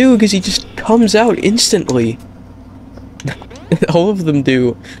supposed to do, because he just comes out instantly. All of them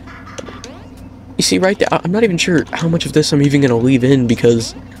do. You see, right there, I'm not even sure how much of this I'm even gonna leave in,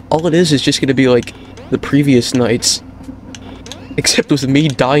 because all it is just gonna be, like, the previous nights. Except with me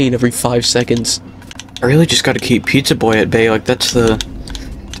dying every 5 seconds. I really just gotta keep Pizza Boy at bay, like, that's the...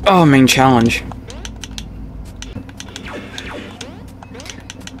 Oh, main challenge.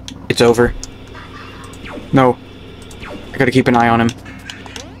 It's over. No. I gotta keep an eye on him.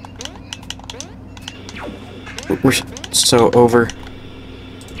 We're so over.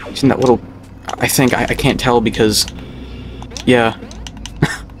 He's in that little... I think, I can't tell because... Yeah.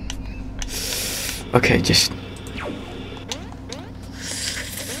 Okay, just...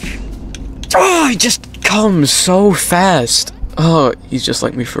 Oh, he just comes so fast! Oh, he's just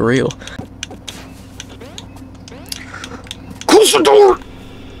like me for real. Close the door!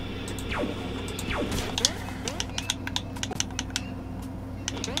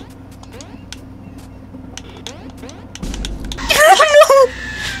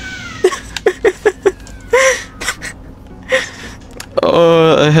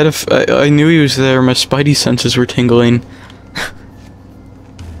 I knew he was there. My spidey senses were tingling.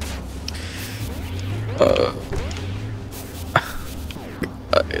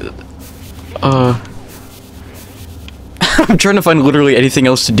 I'm trying to find literally anything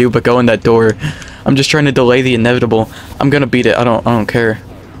else to do but go in that door. I'm just trying to delay the inevitable. I'm gonna beat it. I don't care.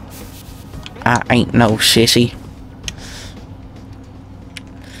 I ain't no sissy.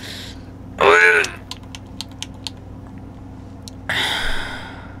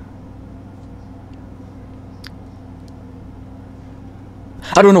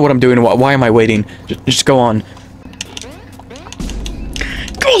 I don't know what I'm doing. Why am I waiting? Just go on.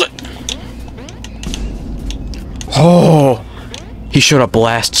 Hold it! Oh! He showed up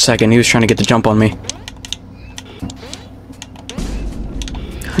last second. He was trying to get the jump on me.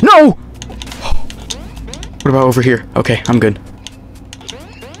 No! What about over here? Okay, I'm good.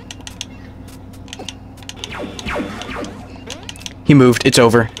 He moved. It's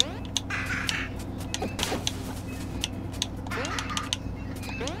over.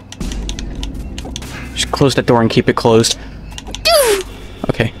 Just close that door and keep it closed.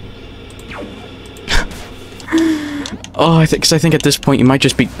 Okay. Oh, I think at this point you might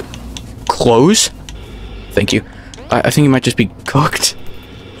just be... Close? Thank you. I think you might just be cooked.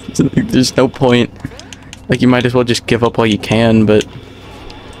 There's no point. Like, you might as well just give up while you can, but...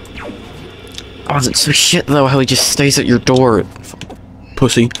 Oh, it's so shit, though, how he just stays at your door.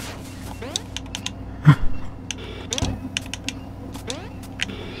 Pussy.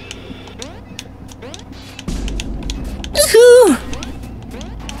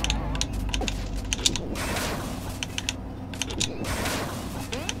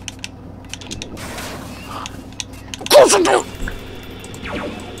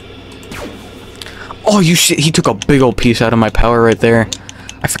 Oh, you shit, he took a big old piece out of my power right there.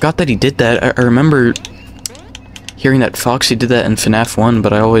 I forgot that he did that. I remember hearing that Foxy did that in Fnaf 1,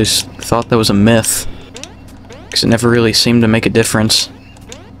 but I always thought that was a myth. Because it never really seemed to make a difference.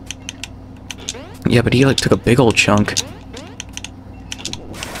 Yeah, but he like took a big old chunk.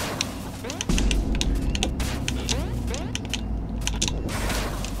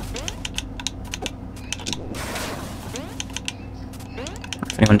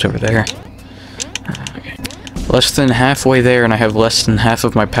 If anyone's over there. Okay. Less than halfway there, and I have less than half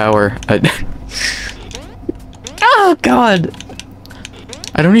of my power. Oh, God!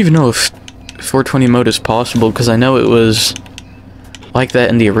 I don't even know if 420 mode is possible, because I know it was like that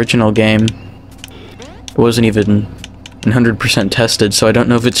in the original game. It wasn't even 100% tested, so I don't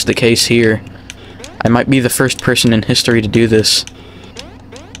know if it's the case here. I might be the first person in history to do this.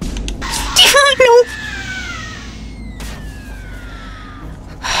 No!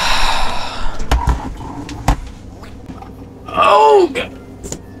 Oh, God.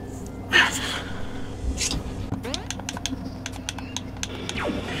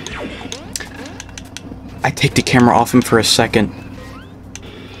 I take the camera off him for a second.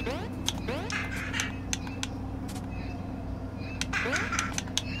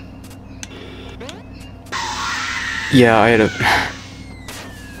 Yeah, I had a...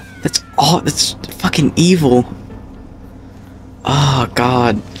 That's all... That's fucking evil. Oh,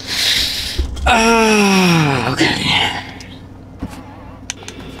 God. Ah, okay.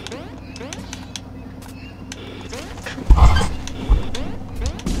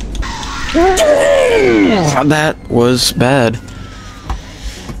 That was bad.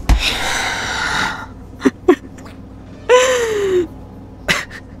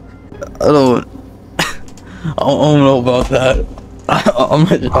 I don't know about that. I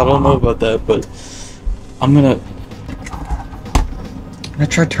don't know about that, but I'm gonna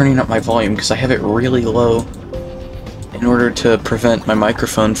try turning up my volume because I have it really low in order to prevent my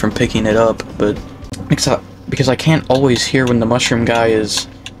microphone from picking it up, but because I can't always hear when the mushroom guy is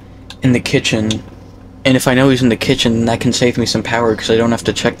in the kitchen, and if I know he's in the kitchen, that can save me some power because I don't have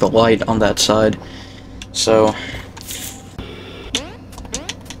to check the light on that side. So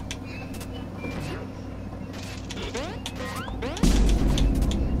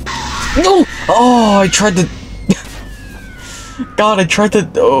no! Oh, I tried to... God, I tried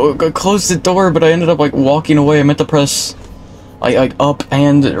to close the door, but I ended up, like, walking away. I meant to press, like, up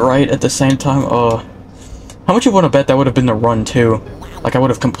and right at the same time. How much you want to bet that would have been the run, too? Like, I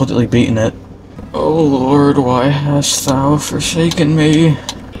would have completely beaten it. Oh, Lord, why hast thou forsaken me?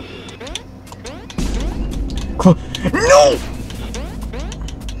 No!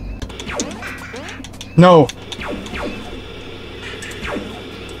 No!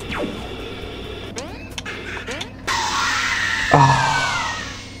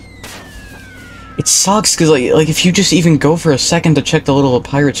 It sucks because like if you just even go for a second to check the little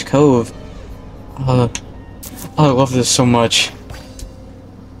Pirate's Cove. I love this so much.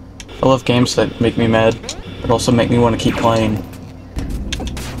 I love games that make me mad, but also make me want to keep playing.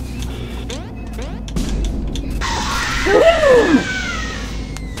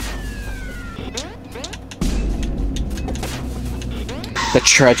 That's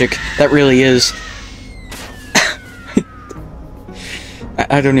tragic. That really is.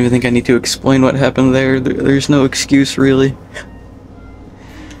 I don't even think I need to explain what happened there. There's no excuse, really.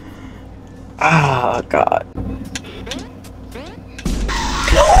 Ah, God.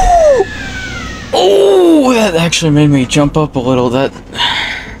 Oh, that actually made me jump up a little. That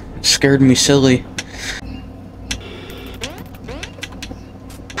scared me silly.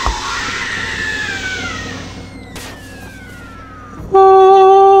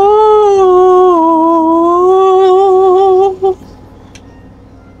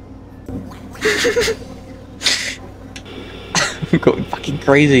 I'm going fucking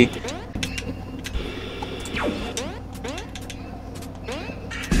crazy.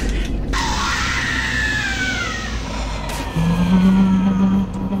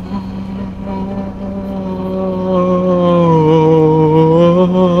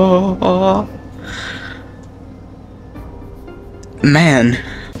 Man.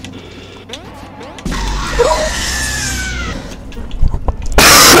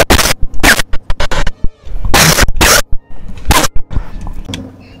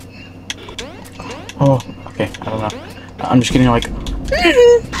 Oh, okay, I don't know. I'm just getting like...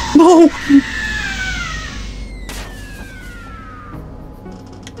 No!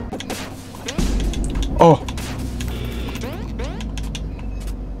 Oh.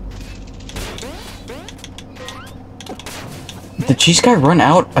 Did the cheese guy run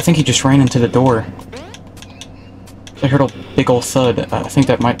out? I think he just ran into the door. I heard a big ol' thud. I think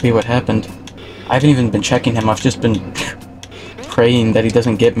that might be what happened. I haven't even been checking him. I've just been praying that he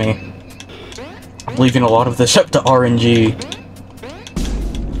doesn't get me. I'm leaving a lot of this up to RNG.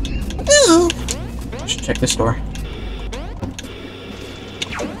 I should check this door.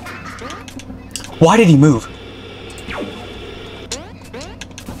 Why did he move?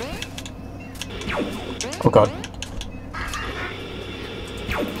 Oh God.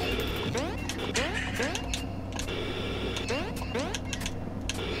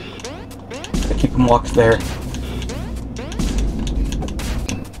 I keep him locked there.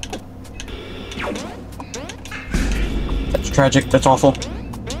 That's tragic, that's awful.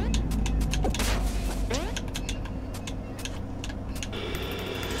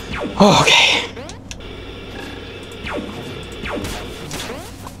 Oh, okay.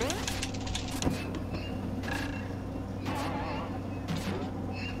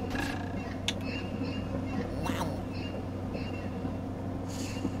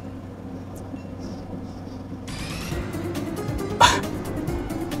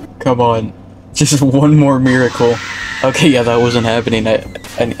 Come on. Just one more miracle. Okay, yeah, that wasn't happening. I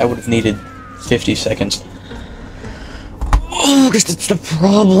would have needed 50 seconds. Oh, because that's the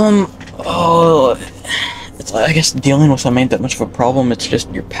problem. Oh, it's, I guess dealing with them ain't that much of a problem. It's just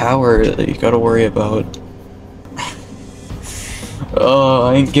your power that you gotta worry about. Oh,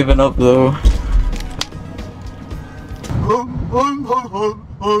 I ain't giving up though.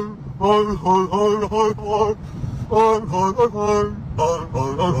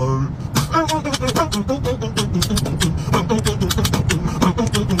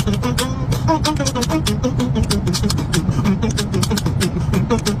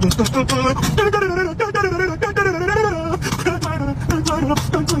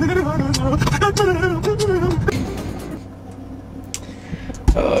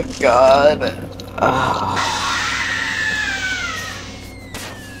 Oh God.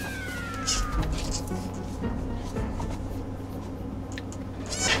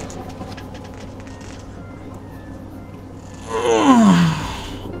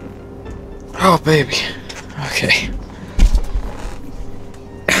 Oh, baby. Okay.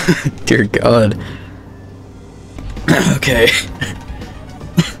 Dear God. Okay.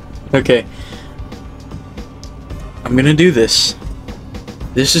 Okay. I'm gonna do this.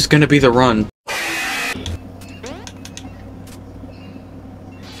 This is gonna be the run.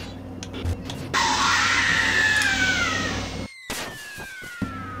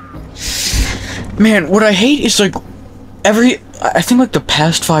 Man, what I hate is like I think like the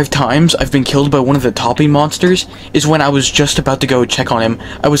past 5 times I've been killed by one of the topping monsters is when I was just about to go check on him.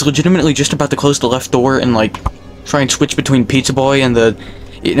 I was legitimately just about to close the left door and like try and switch between Pizza Boy and the,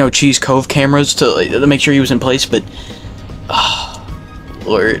 you know, Cheese Cove cameras to make sure he was in place, but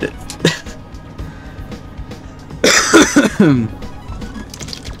Lord. Gonna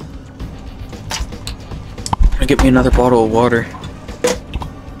get me another bottle of water.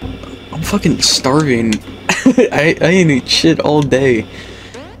 I'm fucking starving. I ain't eat shit all day.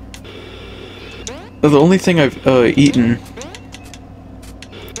 The only thing I've eaten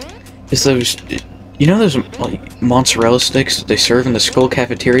is those, you know those like mozzarella sticks that they serve in the school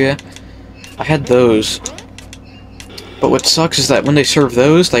cafeteria? I had those. But what sucks is that when they serve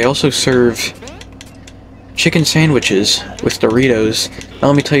those, they also serve chicken sandwiches with Doritos. Now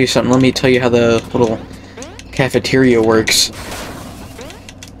let me tell you something. Let me tell you how the little cafeteria works.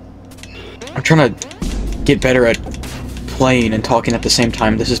 I'm trying to get better at playing and talking at the same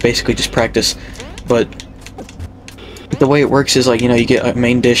time. This is basically just practice, but the way it works is, like, you know, you get a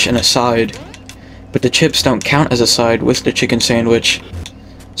main dish and a side, but the chips don't count as a side with the chicken sandwich.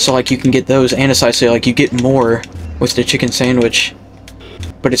 So, like, you can get those and a side, so, like, you get more with the chicken sandwich,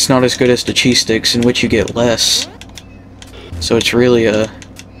 but it's not as good as the cheese sticks, in which you get less. So it's really a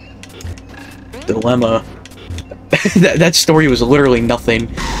dilemma. That story was literally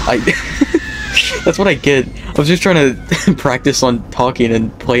nothing. That's what I get. I was just trying to practice on talking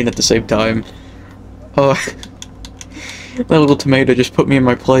and playing at the same time. That little tomato just put me in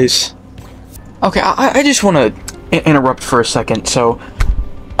my place. Okay, I just want to interrupt for a second. So,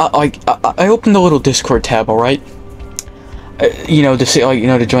 I opened the little Discord tab, alright? You know, to see, like, you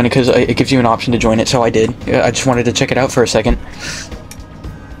know, to join it, because it gives you an option to join it, so I did. I just wanted to check it out for a second.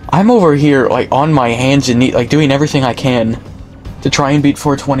 I'm over here, like, on my hands and knees, like, doing everything I can to try and beat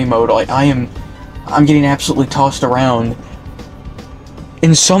 420 mode. Like, I'm getting absolutely tossed around.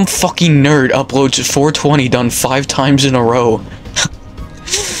 And some fucking nerd uploads 420 done 5 times in a row.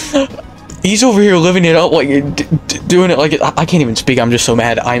 He's over here living it up, like, doing it like I can't even speak. I'm just so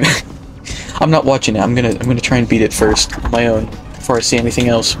mad. I'm not watching it. I'm gonna try and beat it first on my own before I see anything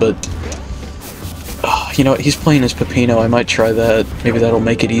else. But you know what? He's playing as Peppino. I might try that. Maybe that'll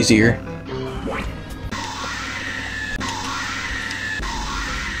make it easier.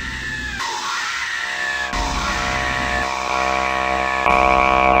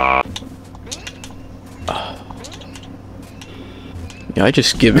 Yeah, I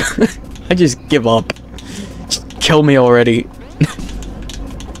just give up. Just kill me already.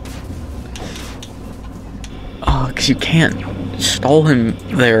 Cause you can't stall him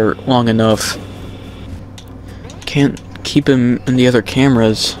there long enough. Can't keep him in the other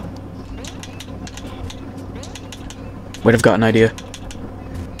cameras. Wait, I've got an idea.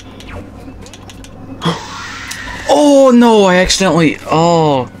 Oh no, I accidentally,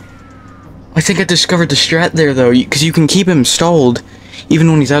 I think I discovered the strat there though, because you can keep him stalled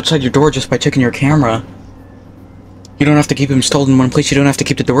even when he's outside your door just by checking your camera. You don't have to keep him stalled in one place, you don't have to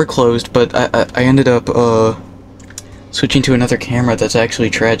keep the door closed, but I ended up, switching to another camera. That's actually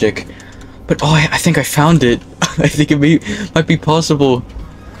tragic. But, I think I found it. I think it might be possible.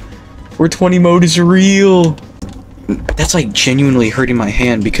 420 mode is real! That's, like, genuinely hurting my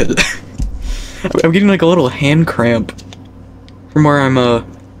hand because I'm getting, like, a little hand cramp from where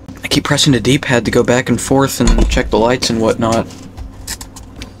I keep pressing the D-pad to go back and forth and check the lights and whatnot.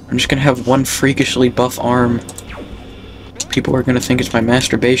 I'm just gonna have one freakishly buff arm. People are gonna think it's my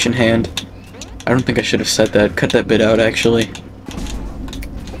masturbation hand. I don't think I should have said that. Cut that bit out, actually.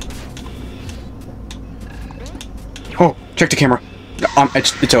 Oh, check the camera.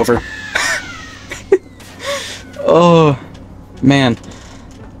 It's over. Oh, man.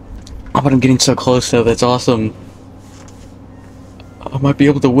 Oh, but I'm getting so close, though. That's awesome. I might be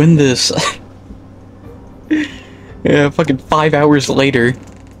able to win this. Yeah, fucking 5 hours later.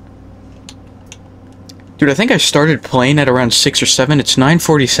 Dude, I think I started playing at around 6 or 7. It's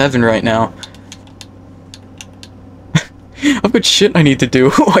 9:47 right now. I've got shit I need to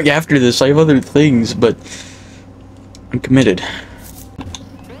do. Like, after this, I have other things, but I'm committed.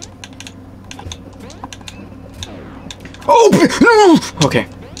 Oh, no! Okay.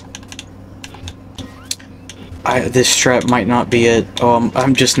 This strap might not be it. Oh,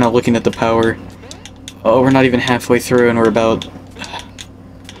 I'm just now looking at the power. Oh, we're not even halfway through, and we're about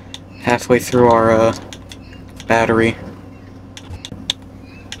halfway through our, battery.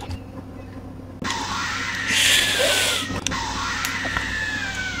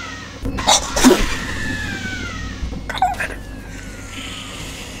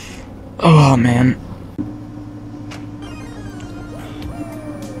 Oh, man.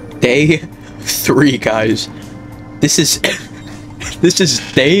 Day 3, guys. This is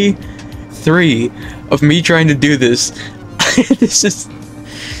day 3 of me trying to do this. This is...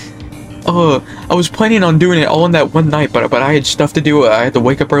 I was planning on doing it all in that one night, but I had stuff to do. I had to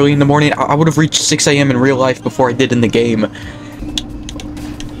wake up early in the morning. I would have reached 6 AM in real life before I did in the game.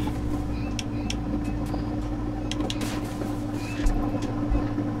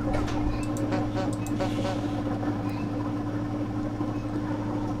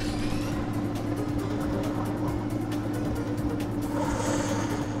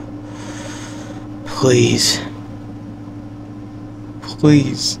 Please.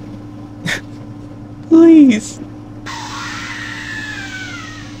 Please. Please.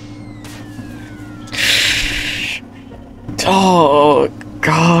 Oh,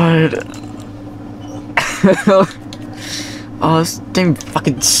 God. Oh, this thing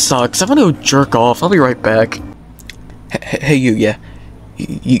fucking sucks. I'm gonna go jerk off. I'll be right back. Hey, you, yeah.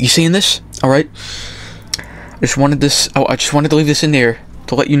 You seeing this? Alright? I just wanted to leave this in there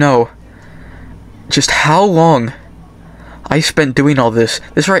to let you know just how long I spent doing all this.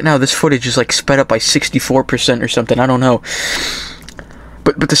 This footage is like sped up by 64% or something. I don't know.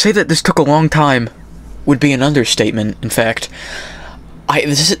 But to say that this took a long time would be an understatement. In fact,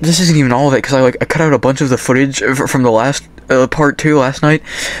 this isn't even all of it, because I cut out a bunch of the footage from the last part 2 last night,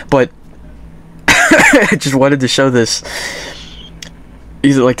 but I just wanted to show this.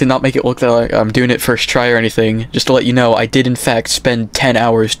 Either to not make it look like I'm doing it first try or anything, just to let you know I did in fact spend 10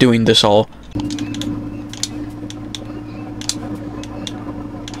 hours doing this all.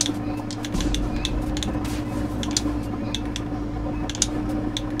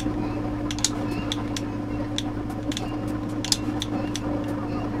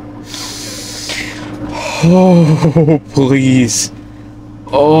 Oh, please.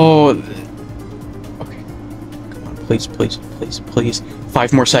 Oh. Okay. Come on, please, please, please, please.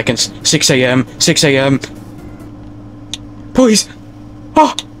 5 more seconds. 6 a.m. 6 a.m. Please.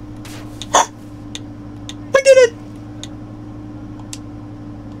 Oh. I did it.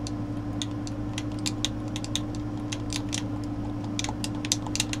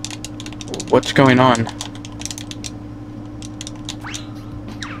 What's going on?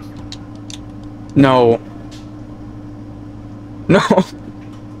 No. No.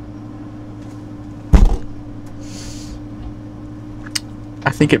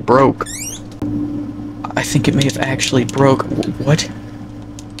 I think it broke. I think it may have actually broke. What?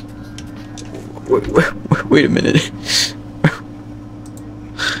 Wait a minute.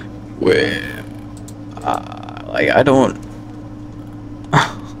 Wait. I don't.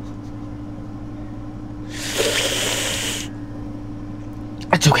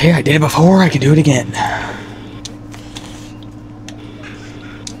 It's okay, I did it before, I can do it again.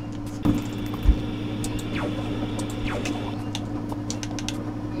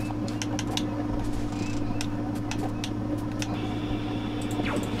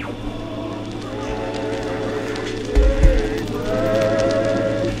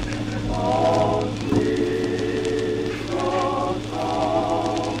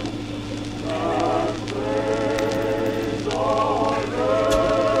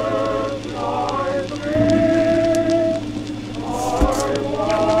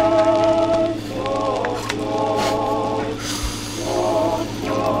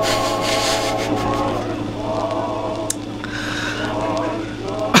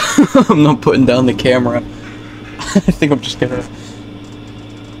 I'm not putting down the camera. I think I'm just gonna...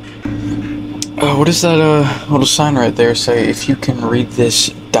 what does that, little sign right there say? If you can read this,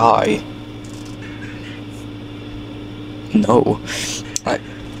 die. No.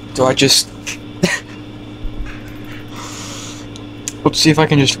 Do I just... Let's see if I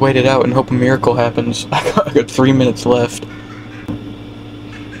can just wait it out and hope a miracle happens. I got 3 minutes left.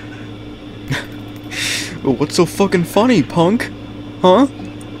 What's so fucking funny, punk? Huh?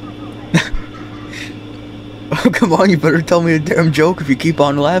 Oh, come on, you better tell me a damn joke if you keep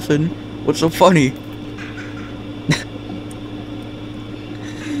on laughing. What's so funny?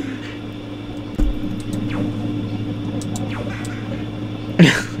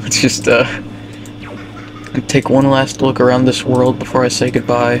 Let's just, take one last look around this world before I say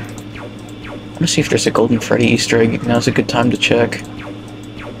goodbye. I'm gonna see if there's a Golden Freddy Easter egg. Now's a good time to check.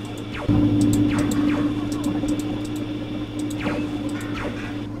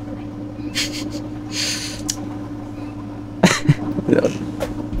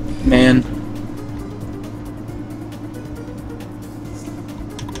 Man.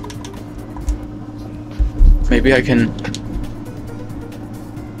 Maybe I can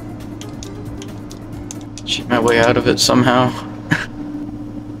cheat my way out of it somehow.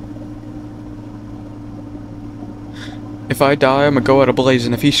 If I die, I'm gonna go out a blaze,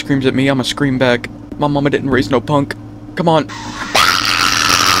 and if he screams at me, I'm gonna scream back. My mama didn't raise no punk. Come on.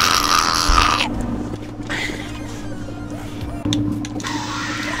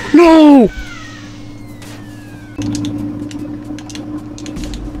 No!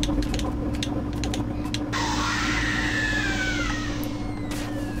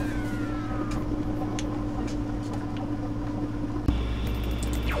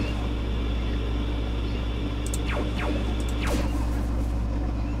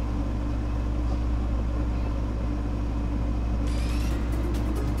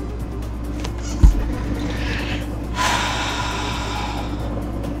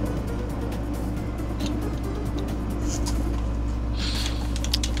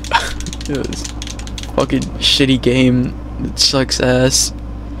 This fucking shitty game that sucks ass.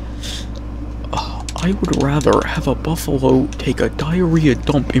 Oh, I would rather have a buffalo take a diarrhea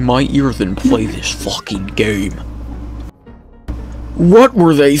dump in my ear than play this fucking game. What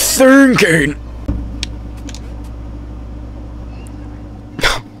were they thinking?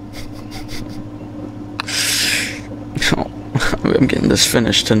 I'm getting this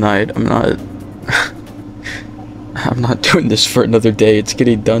finished tonight. I'm not doing this for another day. It's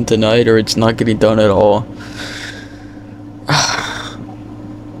getting done tonight or it's not getting done at all.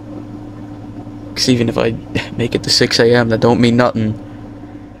 Cause even if I make it to 6 AM, that don't mean nothing.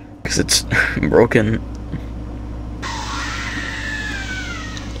 Cause it's broken.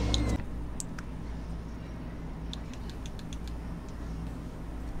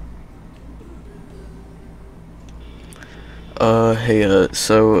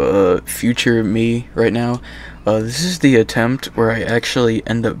 Future me right now, this is the attempt where I actually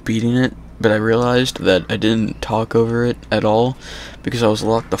end up beating it, but I realized that I didn't talk over it at all, because I was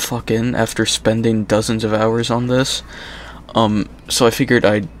locked the fuck in after spending dozens of hours on this. So I figured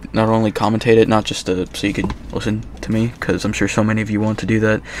I'd not only commentate it, not just so you could listen to me, because I'm sure so many of you want to do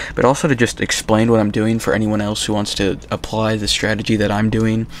that, but also to just explain what I'm doing for anyone else who wants to apply the strategy that I'm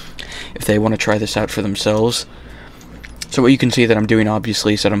doing, if they want to try this out for themselves. So what you can see that I'm doing,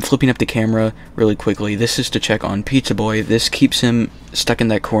 obviously, is that I'm flipping up the camera really quickly. This is to check on Pizza Boy. This keeps him stuck in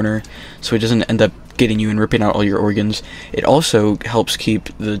that corner, so he doesn't end up getting you and ripping out all your organs. It also helps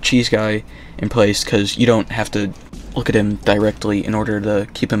keep the cheese guy in place, because you don't have to look at him directly in order to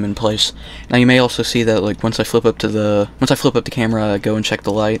keep him in place. Now you may also see that, like, once I flip up the camera, I go and check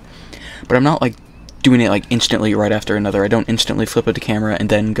the light, but I'm not, like, doing it like instantly right after another. I don't instantly flip up the camera and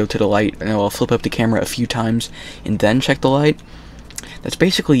then go to the light. No, I'll flip up the camera a few times and then check the light. That's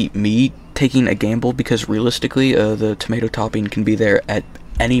basically me taking a gamble, because realistically the tomato topping can be there at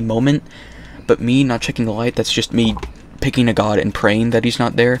any moment, but me not checking the light, that's just me picking a god and praying that he's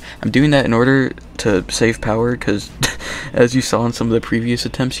not there. I'm doing that in order to save power, because as you saw in some of the previous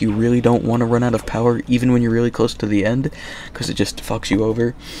attempts, you really don't want to run out of power even when you're really close to the end, because it just fucks you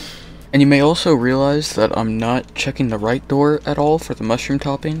over. And you may also realize that I'm not checking the right door at all for the mushroom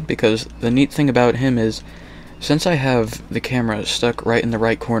topping, because the neat thing about him is, since I have the camera stuck right in the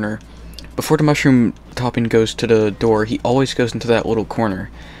right corner, before the mushroom topping goes to the door, he always goes into that little corner.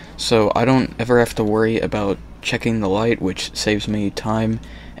 So I don't ever have to worry about checking the light, which saves me time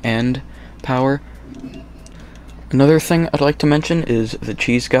and power. Another thing I'd like to mention is the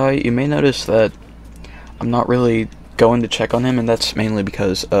cheese guy. You may notice that I'm not really going to check on him, and that's mainly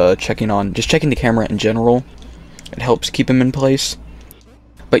because just checking the camera in general, it helps keep him in place.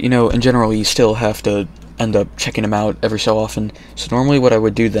 But you know, in general, you still have to end up checking him out every so often. So normally what I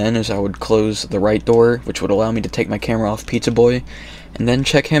would do then is I would close the right door, which would allow me to take my camera off Pizza Boy and then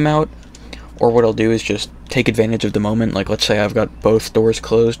check him out. Or what I'll do is just take advantage of the moment. Like, let's say I've got both doors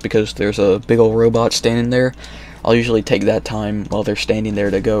closed because there's a big old robot standing there. I'll usually take that time while they're standing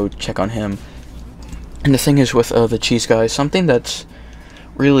there to go check on him. And the thing is with the cheese guy, something that's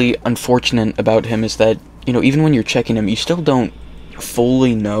really unfortunate about him is that, you know, even when you're checking him, you still don't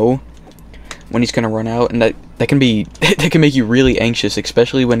fully know when he's gonna run out, and that can be that can make you really anxious,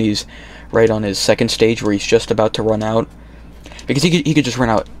 especially when he's right on his second stage where he's just about to run out, because he could just run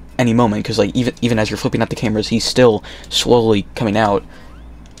out any moment, because like even as you're flipping out the cameras, he's still slowly coming out.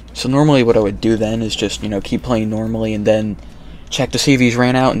 So normally what I would do then is just, you know, keep playing normally and then check to see if he's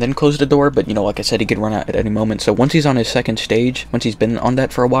ran out and then close the door. But you know, like I said, he could run out at any moment. So once he's on his second stage, once he's been on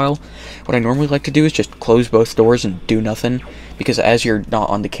that for a while, what I normally like to do is just close both doors and do nothing, because as you're not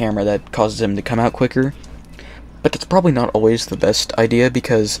on the camera, that causes him to come out quicker. But that's probably not always the best idea,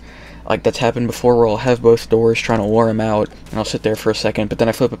 because like that's happened before where I'll have both doors trying to lure him out, and I'll sit there for a second, but then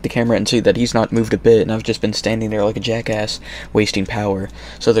I flip up the camera and see that he's not moved a bit, and I've just been standing there like a jackass, wasting power.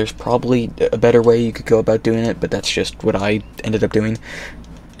 So there's probably a better way you could go about doing it, but that's just what I ended up doing.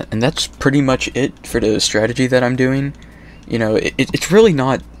 And that's pretty much it for the strategy that I'm doing. You know, it's really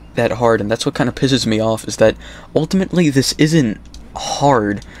not that hard, and that's what kind of pisses me off, is that ultimately this isn't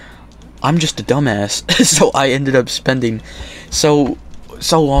hard. I'm just a dumbass, so I ended up spending so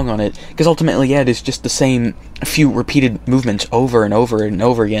long on it, because ultimately, yeah, it is just the same few repeated movements over and over and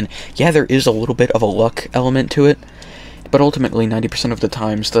over again. Yeah, there is a little bit of a luck element to it, but ultimately 90% of the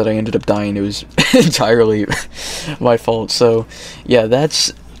times that I ended up dying, it was entirely my fault. So yeah,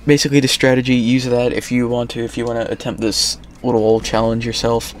 that's basically the strategy. Use that if you want to attempt this little old challenge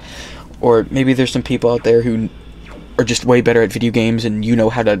yourself, or maybe there's some people out there who are just way better at video games and you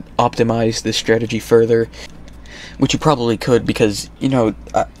know how to optimize this strategy further, which you probably could, because, you know,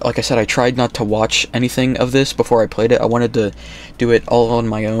 like I said, I tried not to watch anything of this before I played it. I wanted to do it all on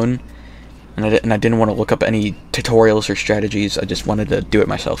my own, and I didn't want to look up any tutorials or strategies. I just wanted to do it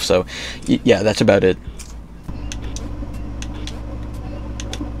myself. So, yeah, that's about it.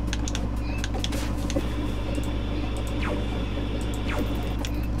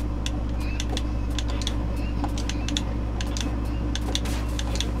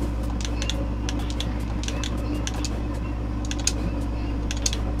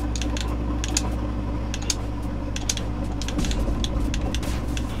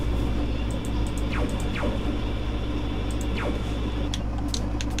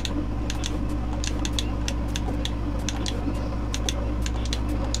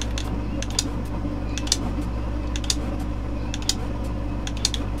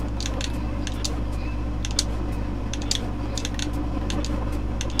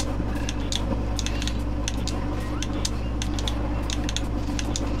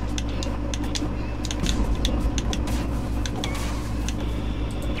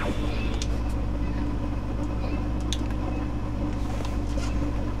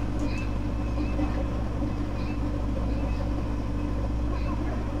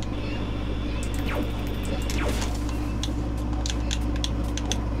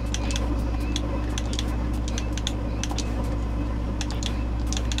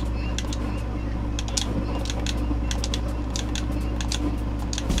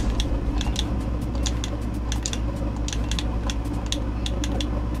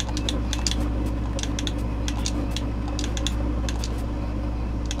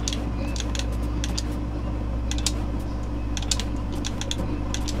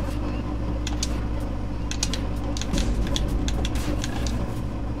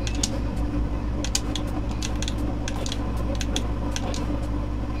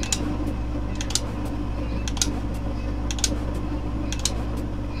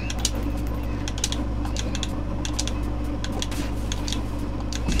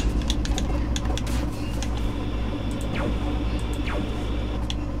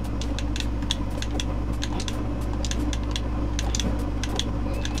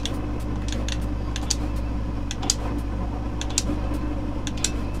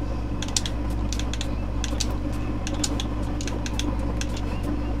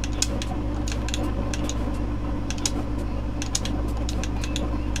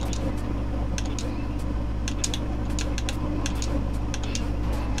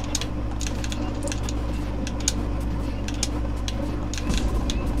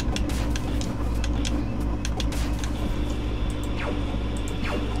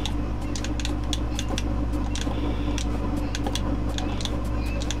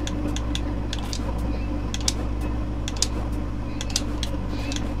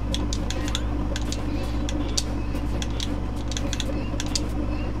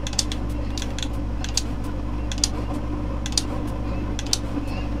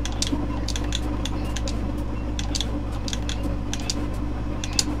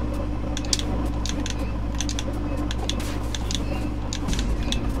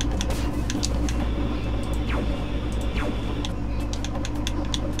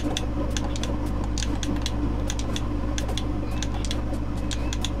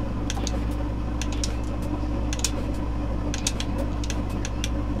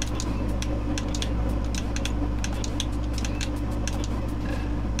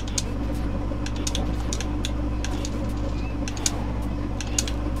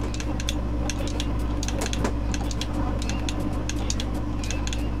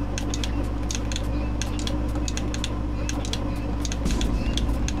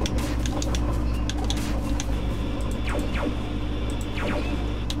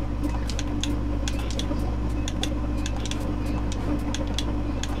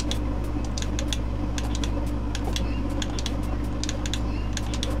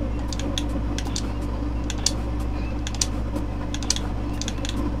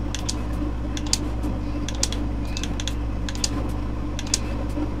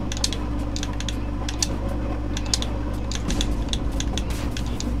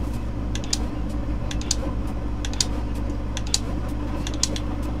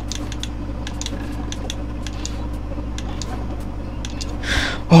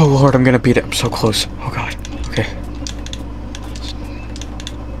 Oh lord, I'm gonna beat it. I'm so close. Oh god. Okay.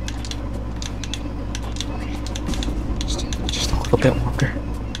 Just a little bit longer.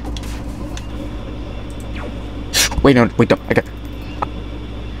 Wait, no, wait, don't. I got.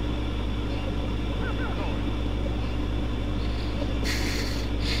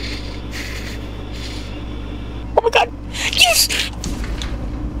 Oh my god! Yes!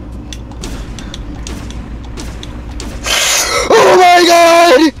 Oh my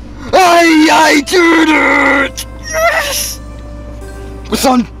god! I did it! Yes! With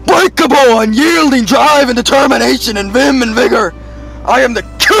With unbreakable, unyielding drive and determination and vim and vigor, I am the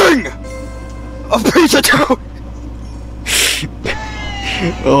king of Pizza Town.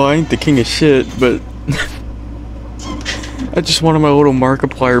 Oh, I ain't the king of shit, but I just wanted my little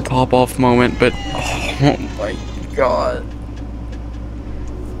Markiplier pop-off moment, but oh my god.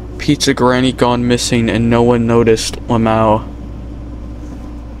 Pizza Granny gone missing and no one noticed. Lamau.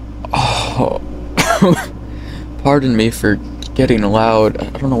 Oh. Pardon me for getting loud. I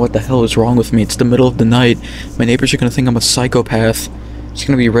don't know what the hell is wrong with me. It's the middle of the night. My neighbors are gonna think I'm a psychopath. It's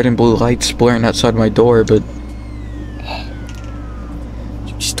gonna be red and blue lights blaring outside my door, but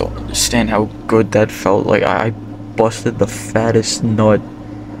you just don't understand how good that felt. Like, I busted the fattest nut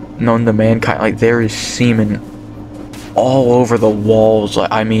known to mankind. Like, there is semen all over the walls.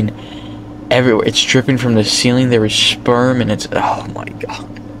 Like, I mean, everywhere. It's dripping from the ceiling. There is sperm, and it's, oh my god.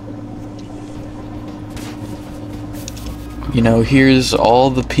 You know, here's all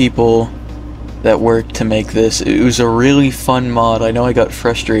the people that worked to make this. It was a really fun mod. I know I got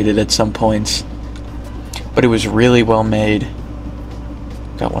frustrated at some points, but it was really well made.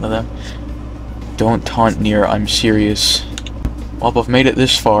 Got one of them. Don't taunt near, I'm serious. Well, I've made it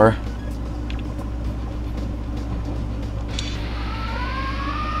this far.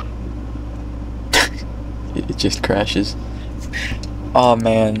 It just crashes. Oh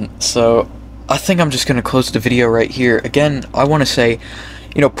man, so I think I'm just gonna close the video right here. Again, I want to say,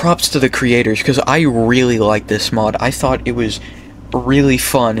 you know, props to the creators, because I really like this mod. I thought it was really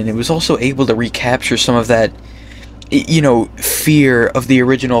fun, and it was also able to recapture some of that, you know, fear of the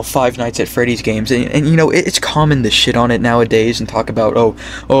original Five Nights at Freddy's games. And you know, it's common to shit on it nowadays and talk about, oh,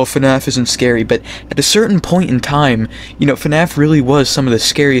 FNAF isn't scary, but at a certain point in time, you know, FNAF really was some of the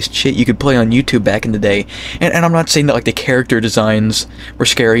scariest shit you could play on YouTube back in the day. And I'm not saying that, like, the character designs were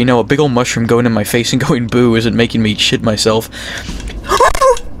scary. You know, a big old mushroom going in my face and going boo isn't making me shit myself.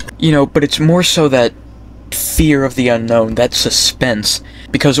 You know, but it's more so that fear of the unknown, that suspense.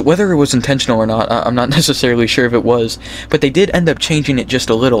 Because whether it was intentional or not, I'm not necessarily sure if it was, but they did end up changing it just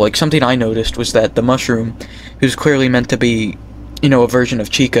a little. Like, something I noticed was that the mushroom, who's clearly meant to be, you know, a version of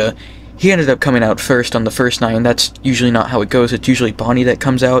Chica, he ended up coming out first on the first night, and that's usually not how it goes. It's usually Bonnie that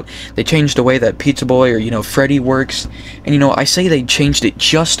comes out. They changed the way that Pizza Boy or, you know, Freddy works, and, you know, I say they changed it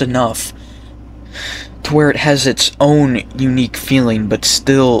just enough to where it has its own unique feeling, but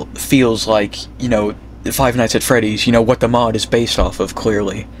still feels like, you know, Five Nights at Freddy's, you know, what the mod is based off of,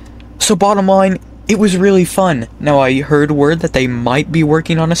 clearly. So bottom line, it was really fun. Now, I heard word that they might be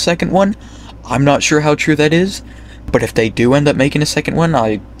working on a second one. I'm not sure how true that is, but if they do end up making a second one,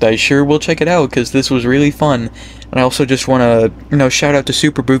 I sure will check it out, because this was really fun. And I also just want to, you know, shout out to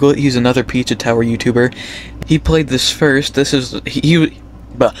superbooglet. He's another Pizza Tower YouTuber. He played this first. This is,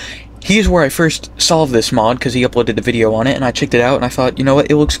 he's where I first saw this mod, because he uploaded a video on it, and I checked it out, and I thought, you know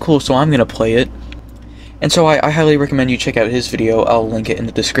what, it looks cool, so I'm gonna play it. And so I highly recommend you check out his video. I'll link it in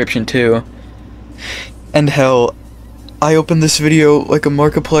the description too. And hell, I opened this video like a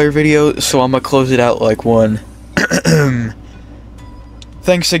Markiplier video, so I'm gonna close it out like one.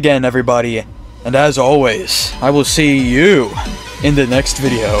 Thanks again, everybody. And as always, I will see you in the next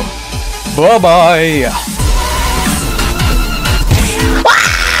video. Bye-bye!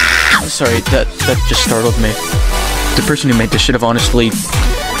 Sorry, that just startled me. The person who made this should have honestly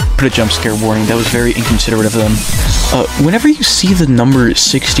put a jump scare warning. That was very inconsiderate of them. Whenever you see the number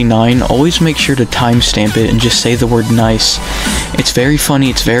 69, always make sure to timestamp it and just say the word nice. It's very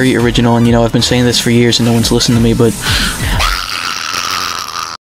funny, it's very original, and you know, I've been saying this for years and no one's listened to me, but